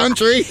in the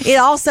country? It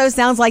also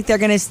sounds like they're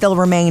going to still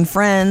remain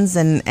friends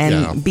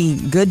and be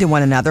good to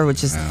one another,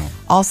 which is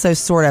also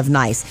sort of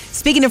nice.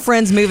 Speaking of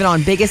Friends, moving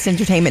on, biggest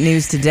entertainment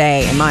news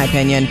today, in my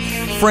opinion.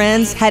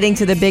 Friends heading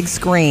to the big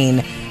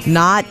screen.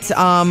 Not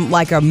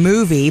like a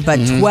movie, but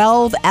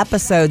 12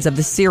 episodes of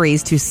the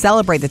series to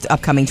celebrate the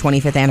upcoming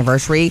 25th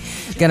anniversary.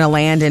 Going to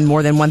land in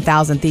more than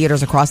 1,000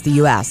 theaters across the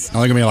U.S.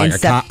 Are they going to be like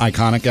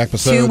iconic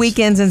episodes? 2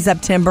 weekends in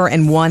September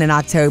and 1 in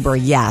October,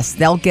 yes.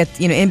 They'll get,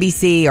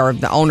 NBC or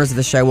the owners of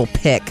the show will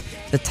pick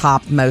the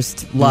top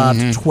most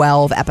loved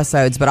 12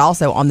 episodes, but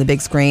also on the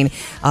big screen,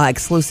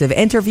 exclusive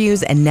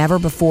interviews and never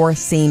before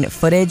seen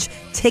footage.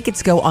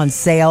 Tickets go on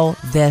sale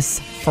this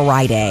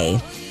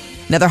Friday.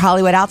 Another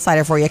Hollywood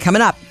Outsider for you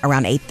coming up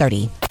around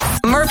 8:30.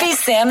 Murphy,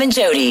 Sam, and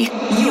Jody,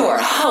 your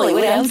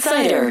Hollywood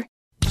Outsider.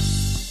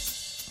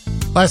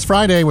 Last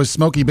Friday was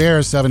Smokey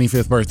Bear's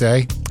 75th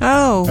birthday.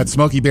 Oh. That's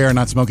Smokey Bear,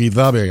 not Smokey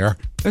the Bear.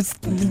 It's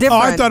different. Oh,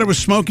 I thought it was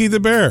Smokey the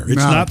Bear. It's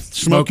not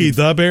Smokey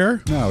the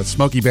Bear? No, it's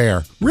Smokey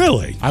Bear.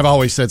 Really? I've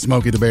always said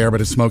Smokey the Bear,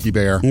 but it's Smokey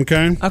Bear.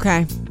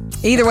 Okay.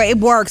 Either way, it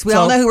works. We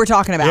all know who we're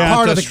talking about.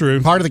 Yeah, that's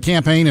true. Part of the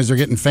campaign is they're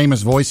getting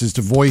famous voices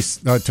to voice,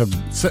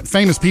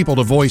 famous people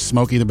to voice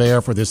Smokey the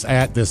Bear for this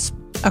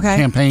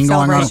campaign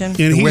going on.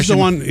 Celebration. And he's the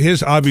one,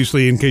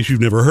 obviously, in case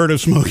you've never heard of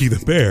Smokey the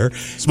Bear.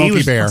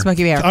 Smokey Bear.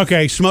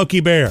 Okay,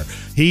 Smokey Bear.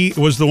 He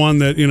was the one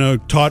that,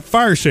 taught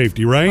fire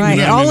safety, right? Right.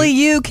 And only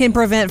you can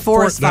prevent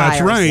forest fires.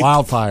 That's right.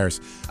 Wildfires.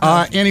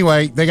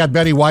 Anyway, they got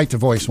Betty White to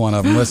voice one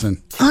of them.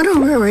 Listen.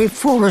 Honorary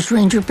Forest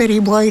Ranger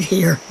Betty White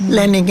here,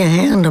 lending a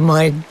hand to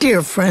my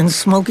dear friend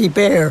Smokey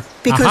Bear.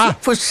 Because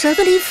for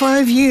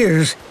 75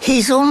 years,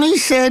 he's only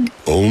said,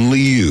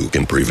 "Only you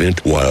can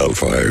prevent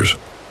wildfires."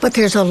 But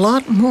there's a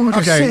lot more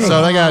to say. Okay,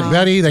 so they got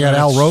Betty, they got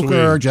Al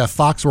Roker, Jeff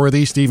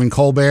Foxworthy, Stephen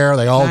Colbert.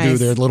 They all do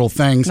their little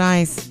things.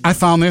 Nice. I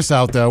found this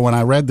out, though, when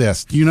I read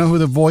this. Do you know who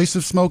the voice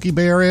of Smokey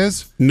Bear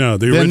is? No,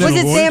 the original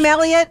voice. Was it Sam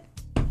Elliott?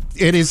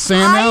 It is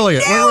Sam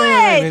Elliott.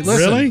 Wait.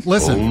 Listen,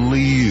 Listen.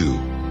 Only you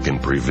can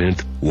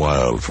prevent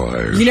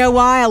wildfires. You know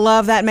why? I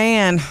love that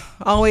man.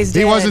 Always did.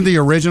 He wasn't the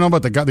original,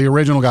 but the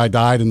original guy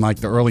died in like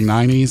the early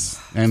 90s,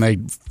 and they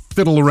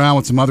fiddled around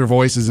with some other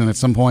voices, and at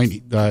some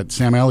point,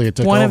 Sam Elliott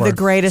took over. One of the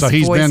greatest So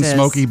he's voices. been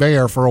Smokey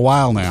Bear for a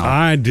while now.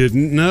 I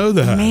didn't know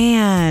that.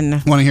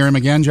 Man. Want to hear him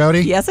again,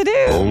 Jody? Yes, I do.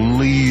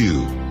 Only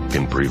you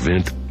can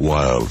prevent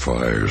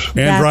wildfires.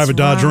 And drive a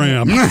Dodge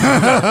Ram.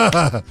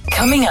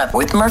 Coming up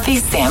with Murphy,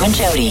 Sam, and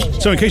Jody.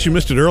 So in case you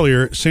missed it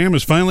earlier, Sam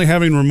is finally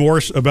having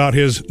remorse about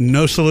his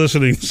no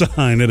soliciting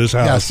sign at his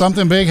house. Yeah,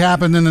 something big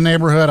happened in the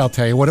neighborhood. I'll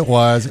tell you what it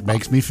was. It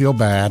makes me feel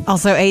bad.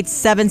 Also,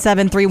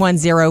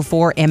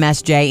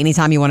 877-310-4MSJ.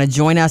 Anytime you want to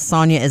join us,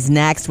 Sonia is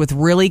next with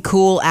really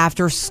cool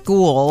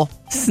after-school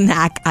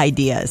snack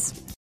ideas.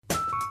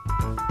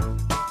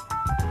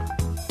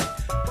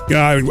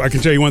 Yeah, I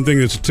can tell you one thing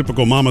that's a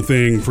typical mama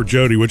thing for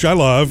Jody, which I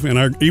love.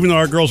 And even though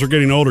our girls are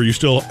getting older, you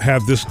still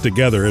have this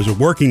together as a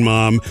working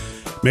mom,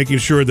 making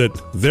sure that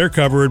they're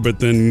covered, but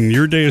then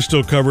your day is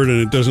still covered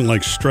and it doesn't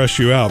like stress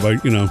you out by,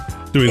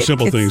 doing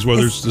simple things,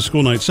 whether it's the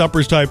school night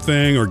suppers type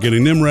thing or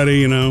getting them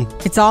ready,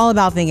 It's all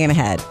about thinking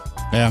ahead.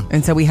 Yeah.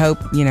 And so we hope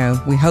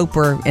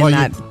we're in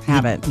that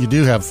habit. You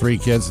do have 3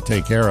 kids to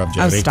take care of,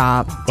 Jody. Oh,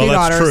 stop. Well, 2 that's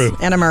daughters true.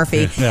 and a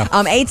Murphy. Yeah.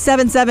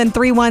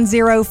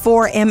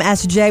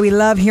 877-310-4MSJ. We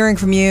love hearing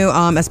from you,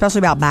 especially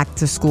about back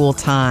to school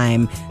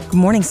time. Good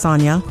morning,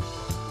 Sonia.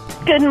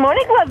 Good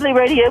morning, lovely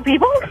radio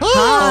people.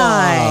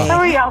 Hi. How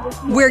are y'all?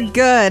 We're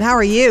good. How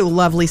are you,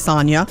 lovely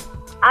Sonia?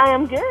 I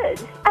am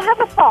good. I have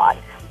a thought.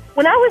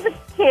 When I was a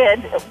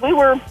kid, we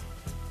were,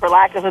 for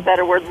lack of a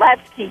better word,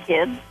 latchkey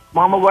kids.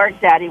 Mama worked,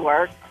 Daddy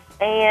worked.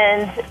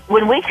 And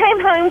when we came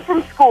home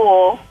from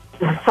school,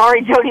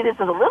 sorry, Jody, this is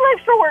a little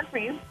extra work for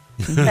you.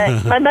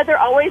 But my mother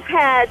always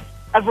had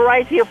a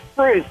variety of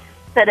fruit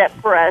set up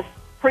for us,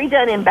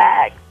 pre-done in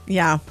bags.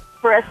 Yeah.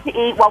 For us to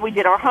eat while we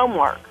did our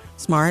homework.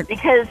 Smart.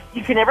 Because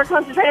you can never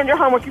concentrate on your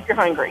homework if you're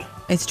hungry.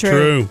 It's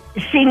true.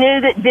 She knew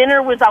that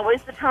dinner was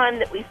always the time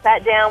that we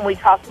sat down, we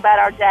talked about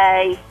our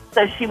day.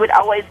 So she would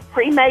always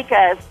pre-make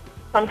us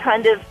some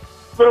kind of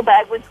little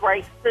bag with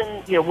grapes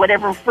and,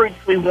 whatever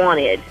fruits we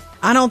wanted.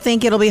 I don't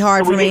think it'll be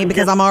hard for me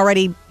because I'm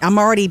already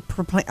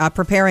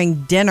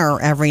preparing dinner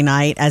every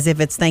night as if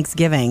it's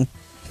Thanksgiving,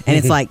 and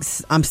it's like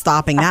I'm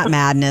stopping that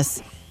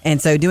madness.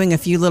 And so doing a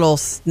few little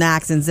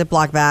snacks in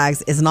Ziploc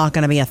bags is not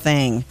going to be a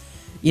thing,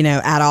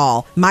 at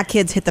all. My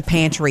kids hit the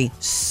pantry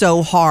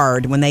so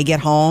hard when they get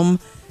home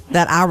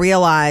that I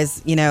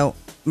realize,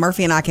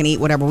 Murphy and I can eat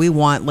whatever we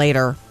want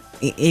later,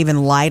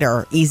 even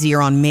lighter,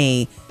 easier on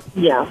me.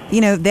 Yeah.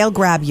 They'll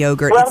grab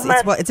yogurt.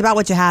 Well, it's about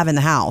what you have in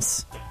the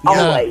house.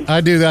 Always.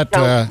 I do that.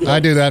 I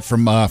do that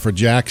for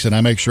Jackson.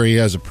 I make sure he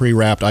has a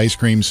pre-wrapped ice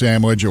cream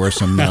sandwich or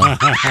some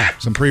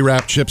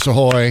pre-wrapped Chips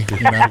Ahoy.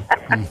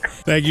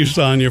 Thank you,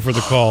 Sonia, for the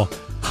call.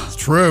 It's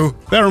true.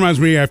 That reminds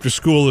me, after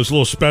school, there's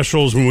little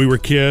specials when we were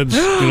kids.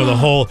 The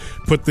whole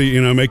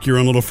make your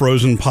own little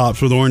frozen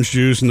pops with orange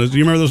juice. And do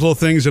you remember those little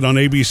things that on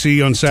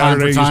ABC on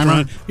Saturday?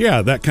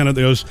 Yeah, that kind of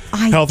those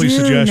healthy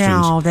suggestions.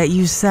 Now that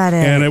you said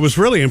it, and it was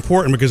really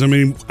important because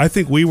I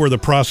think we were the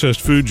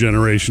processed food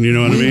generation. You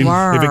know what I mean?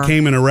 Were. If it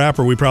came in a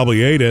wrapper, we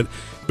probably ate it.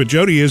 But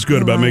Jody is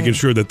good about making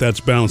sure that that's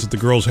balanced, that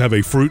the girls have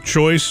a fruit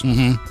choice.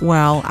 Mm-hmm.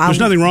 Well, there's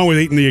nothing wrong with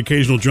eating the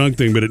occasional junk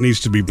thing, but it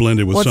needs to be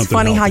blended with something It's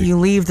funny healthy. how you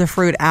leave the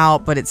fruit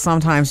out, but it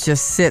sometimes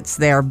just sits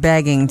there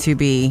begging to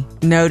be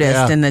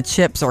noticed, and the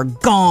chips are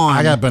gone.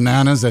 I got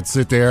bananas that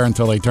sit there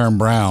until they turn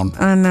brown.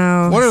 I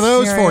know. What are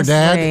those for,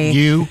 Dad?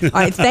 You. All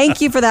right, thank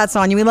you for that,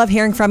 Sonia. We love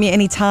hearing from you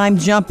anytime.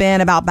 Jump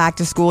in about back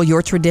to school,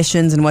 your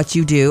traditions, and what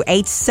you do.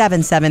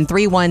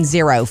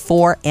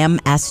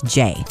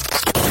 877-310-4MSJ.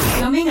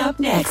 Coming up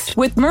next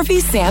with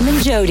Murphy, Sam,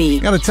 and Jody.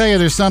 Got to tell you,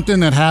 there's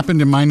something that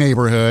happened in my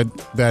neighborhood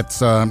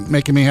that's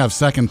making me have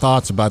second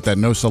thoughts about that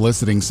no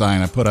soliciting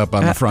sign I put up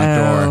on the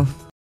front door.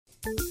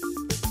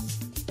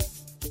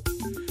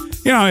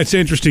 It's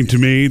interesting to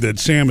me that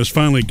Sam has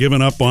finally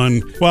given up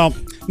on,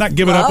 not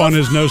given up on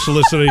his no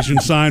solicitation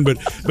sign, but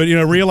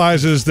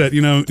realizes that,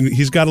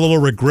 he's got a little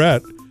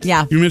regret.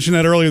 Yeah. You mentioned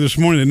that earlier this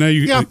morning, and now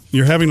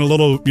you're having a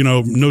little,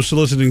 no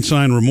soliciting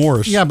sign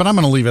remorse. Yeah, but I'm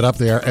going to leave it up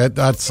there.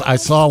 I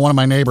saw one of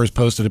my neighbors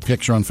posted a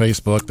picture on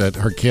Facebook that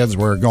her kids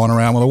were going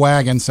around with a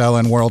wagon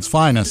selling World's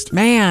Finest.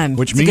 Man,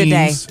 which it's means a good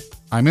day.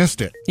 I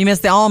missed it. You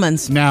missed the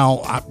almonds.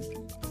 Now,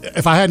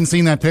 if I hadn't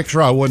seen that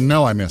picture, I wouldn't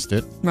know I missed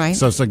it. Right.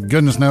 So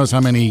goodness knows how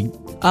many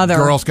other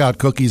Girl Scout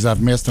cookies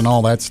I've missed and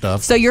all that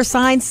stuff. So your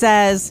sign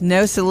says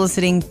no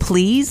soliciting,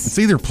 please? It's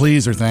either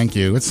please or thank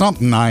you. It's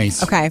something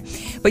nice. Okay.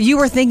 But you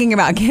were thinking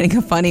about getting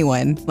a funny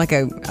one, like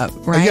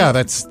right? Yeah,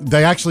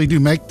 they actually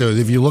do make those.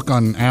 If you look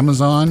on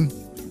Amazon,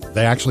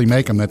 they actually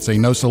make them that say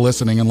no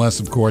soliciting unless,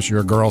 of course,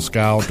 you're a Girl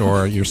Scout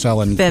or you're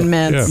selling Thin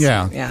Mints.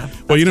 Yeah.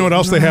 Well, you know what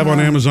else they have on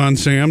Amazon,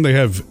 Sam? They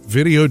have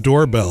video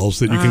doorbells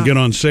that you can get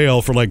on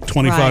sale for like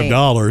 $25.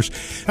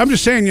 Right. I'm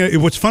just saying,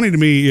 what's funny to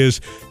me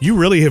is you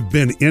really have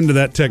been into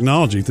that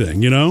technology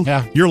thing,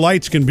 Yeah. Your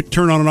lights can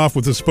turn on and off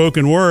with a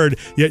spoken word,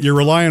 yet you're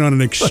relying on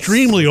an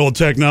extremely old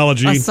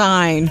technology. A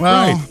sign.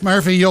 Well,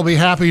 Murphy, you'll be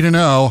happy to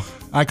know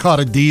I caught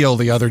a deal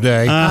the other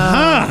day.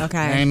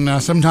 Okay.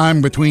 And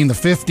sometime between the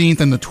 15th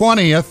and the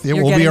 20th, it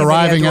will be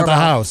arriving at the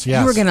house. Yes.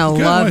 You were going to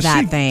love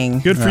that thing.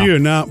 Good for you.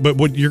 Now, but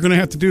what you're going to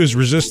have to do is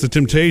resist the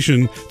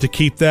temptation to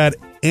keep that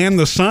and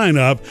the sign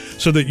up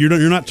so that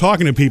you're not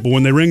talking to people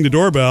when they ring the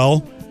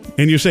doorbell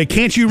and you say,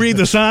 "Can't you read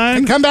the sign?"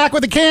 And come back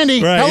with the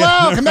candy. Right,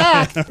 Hello, come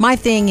back. My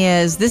thing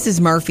is, this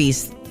is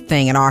Murphy's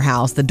thing in our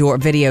house. The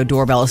video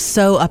doorbell is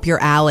so up your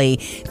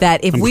alley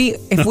that if we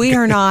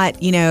are not,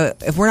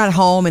 if we're not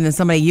home and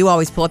then you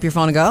always pull up your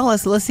phone and go,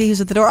 let's see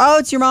who's at the door. Oh,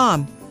 it's your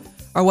mom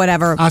or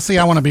whatever. I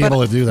want to be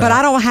able to do that. But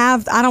I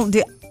don't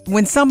do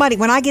when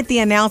I get the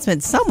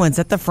announcement someone's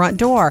at the front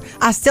door,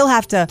 I still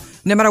have to,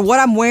 no matter what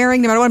I'm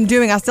wearing, no matter what I'm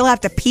doing, I still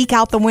have to peek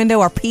out the window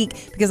or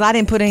peek because I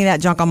didn't put any of that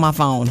junk on my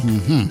phone.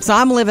 Mm-hmm. So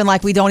I'm living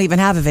like we don't even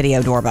have a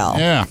video doorbell.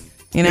 Yeah.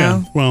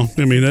 Yeah. Well,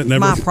 that never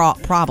my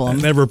problem.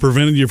 That never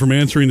prevented you from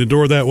answering the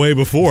door that way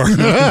before.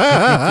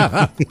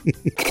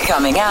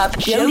 Coming up,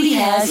 Jody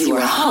has your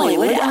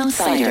Hollywood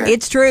Outsider.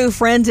 It's true.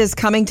 Friends is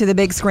coming to the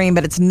big screen,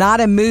 but it's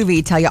not a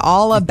movie. Tell you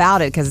all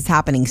about it because it's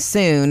happening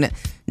soon.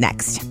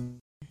 Next.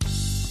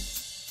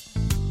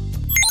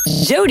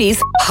 Jody's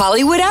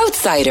Hollywood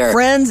Outsider.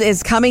 Friends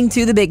is coming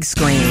to the big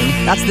screen.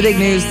 That's the big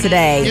news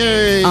today.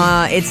 Yay.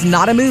 It's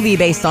not a movie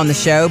based on the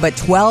show, but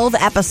 12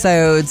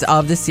 episodes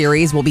of the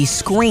series will be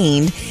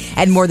screened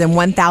at more than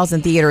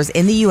 1,000 theaters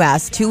in the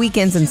U.S., 2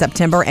 weekends in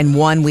September and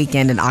 1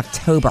 weekend in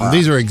October.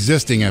 These are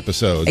existing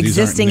episodes.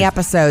 Existing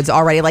episodes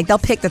already. Like, they'll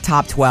pick the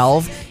top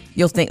 12.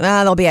 You'll think,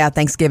 there'll be a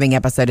Thanksgiving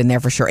episode in there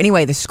for sure.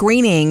 Anyway, the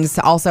screenings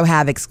also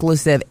have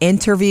exclusive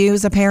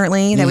interviews,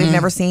 apparently, that we've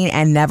never seen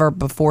and never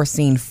before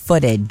seen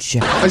footage.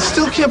 I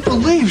still can't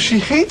believe she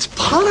hates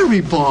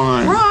Pottery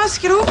Barn. Ross,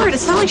 get over it.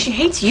 It's not like she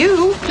hates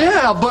you.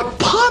 Yeah, but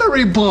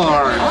Pottery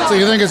Barn. So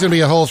you think it's going to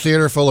be a whole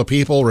theater full of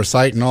people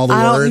reciting all the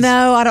words?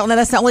 I don't know.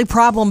 That's the only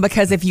problem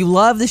because if you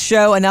love the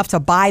show enough to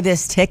buy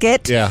this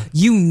ticket,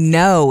 you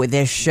know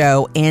this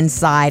show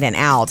inside and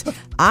out.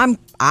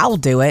 I'll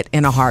do it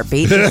in a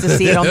heartbeat just to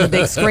see it on the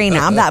big screen.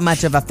 I'm that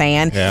much of a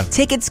fan. Yeah.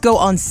 Tickets go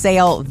on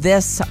sale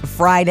this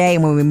Friday,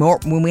 and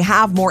when we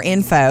have more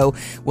info,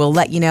 we'll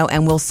let you know,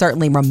 and we'll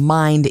certainly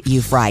remind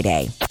you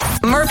Friday.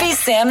 Murphy,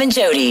 Sam, and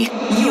Jody,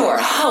 your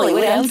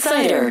Hollywood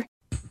Outsider.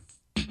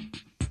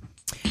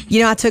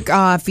 You know, I took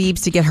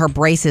Phoebes to get her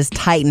braces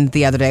tightened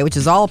the other day, which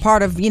is all a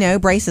part of,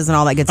 braces and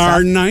all that good stuff.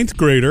 Our 9th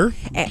grader.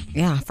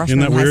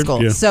 Freshman in high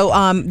school. Yeah.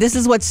 So this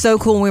is what's so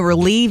cool. When we were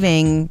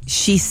leaving,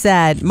 she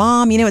said,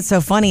 Mom, what's so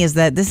funny is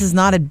that this is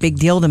not a big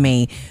deal to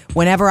me.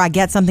 Whenever I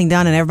get something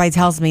done and everybody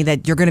tells me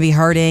that you're going to be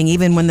hurting,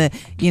 even when the,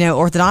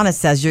 orthodontist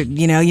says,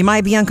 you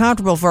might be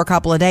uncomfortable for a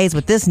couple of days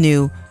with this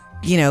new,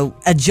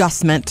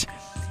 adjustment.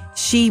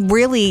 She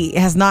really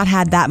has not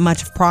had that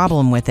much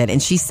problem with it.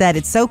 And she said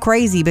it's so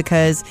crazy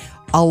because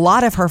a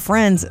lot of her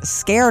friends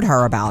scared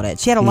her about it.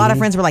 She had a lot of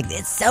friends who were like,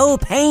 it's so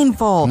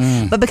painful.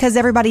 But because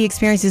everybody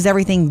experiences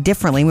everything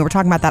differently, we were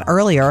talking about that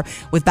earlier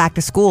with back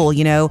to school,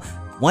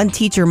 one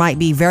teacher might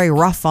be very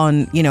rough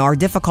on, or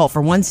difficult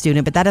for one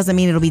student, but that doesn't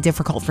mean it'll be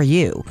difficult for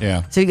you.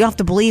 Yeah. So you don't have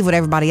to believe what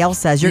everybody else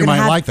says. You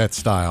might like that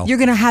style. You're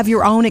going to have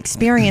your own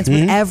experience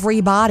with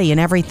everybody and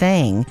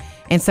everything.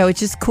 And so it's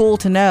just cool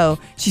to know.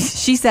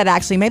 She said,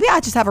 actually, maybe I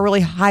just have a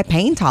really high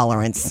pain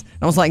tolerance.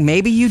 And I was like,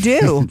 maybe you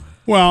do.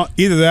 Well,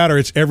 either that or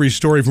it's every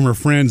story from her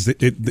friends.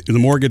 The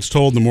more it gets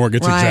told, the more it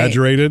gets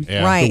exaggerated.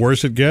 Yeah. Right. The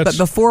worse it gets.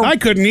 But before I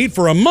couldn't eat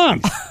for a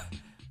month.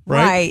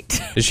 Right?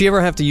 Does she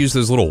ever have to use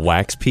those little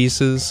wax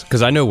pieces?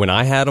 Because I know when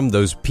I had them,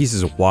 those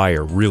pieces of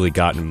wire really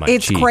got in my cheek.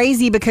 It's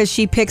crazy because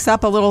she picks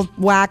up a little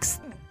wax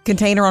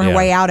container on her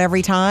way out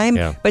every time,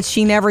 but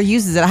she never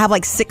uses it. I have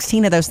like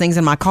 16 of those things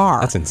in my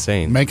car. That's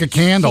insane. Make a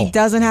candle. She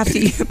doesn't have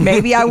to.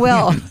 Maybe I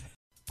will.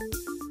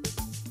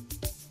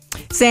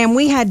 Sam,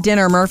 we had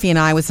dinner, Murphy and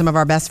I, with some of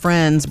our best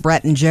friends,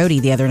 Brett and Jody,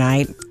 the other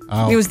night.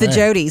 Oh, it was the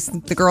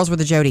Jodys. The girls were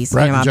the Jodys.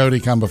 Brett and Jody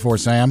come before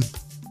Sam?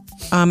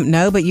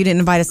 No, but you didn't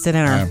invite us to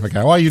dinner.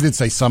 Okay. Well, you did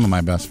say some of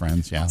my best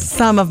friends, yeah.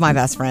 Some of my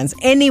best friends.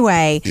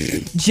 Anyway,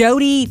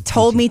 Jody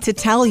told me to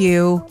tell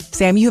you,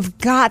 Sam, you have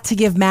got to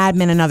give Mad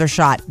Men another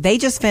shot. They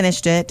just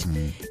finished it,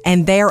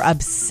 and they're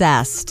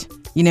obsessed.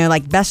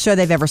 Like best show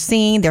they've ever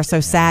seen. They're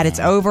so sad it's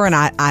over, and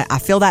I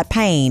feel that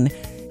pain.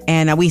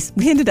 And we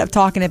ended up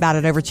talking about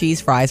it over cheese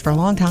fries for a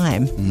long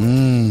time.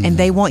 And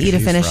they want you to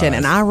finish it,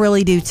 and I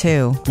really do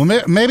too.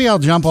 Well, maybe I'll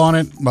jump on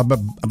it.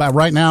 But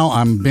right now,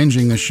 I'm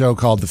binging this show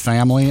called The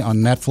Family on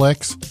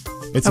Netflix.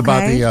 It's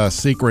about the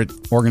secret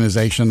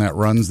organization that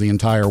runs the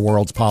entire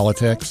world's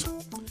politics.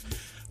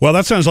 Well,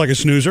 that sounds like a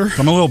snoozer.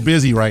 I'm a little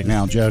busy right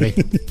now, Jody.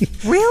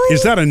 Really?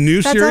 Is that a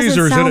new series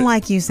or is sound it?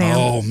 like you, Sam.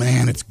 Oh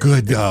man, it's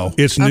good though.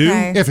 It's new.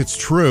 If it's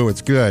true,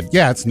 it's good.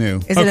 Yeah, it's new.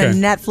 Is it a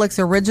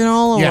Netflix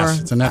original? Or? Yes,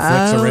 it's a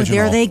Netflix original.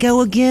 There they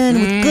go again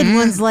with good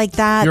ones like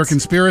that. You're a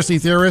conspiracy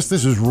theorist.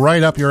 This is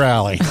right up your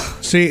alley.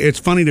 See, it's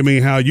funny to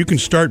me how you can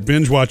start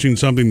binge watching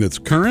something that's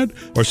current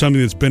or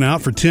something that's been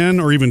out for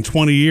 10 or even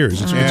 20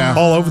 years. It's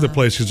all over the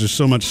place because there's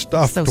so much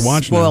stuff to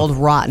watch spoiled,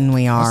 rotten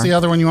we are. What's the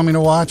other one you want me to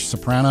watch?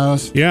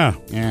 Sopranos? Yeah.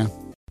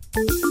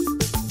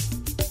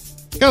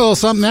 Got a little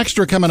something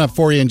extra coming up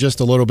for you in just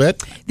a little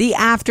bit. The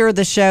After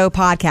the Show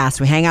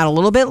podcast. We hang out a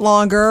little bit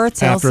longer,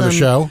 tell After the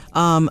show.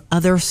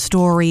 Other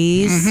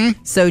stories.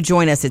 So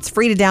join us. It's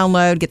free to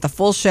download. Get the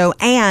full show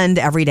and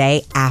every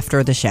day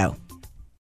after the show.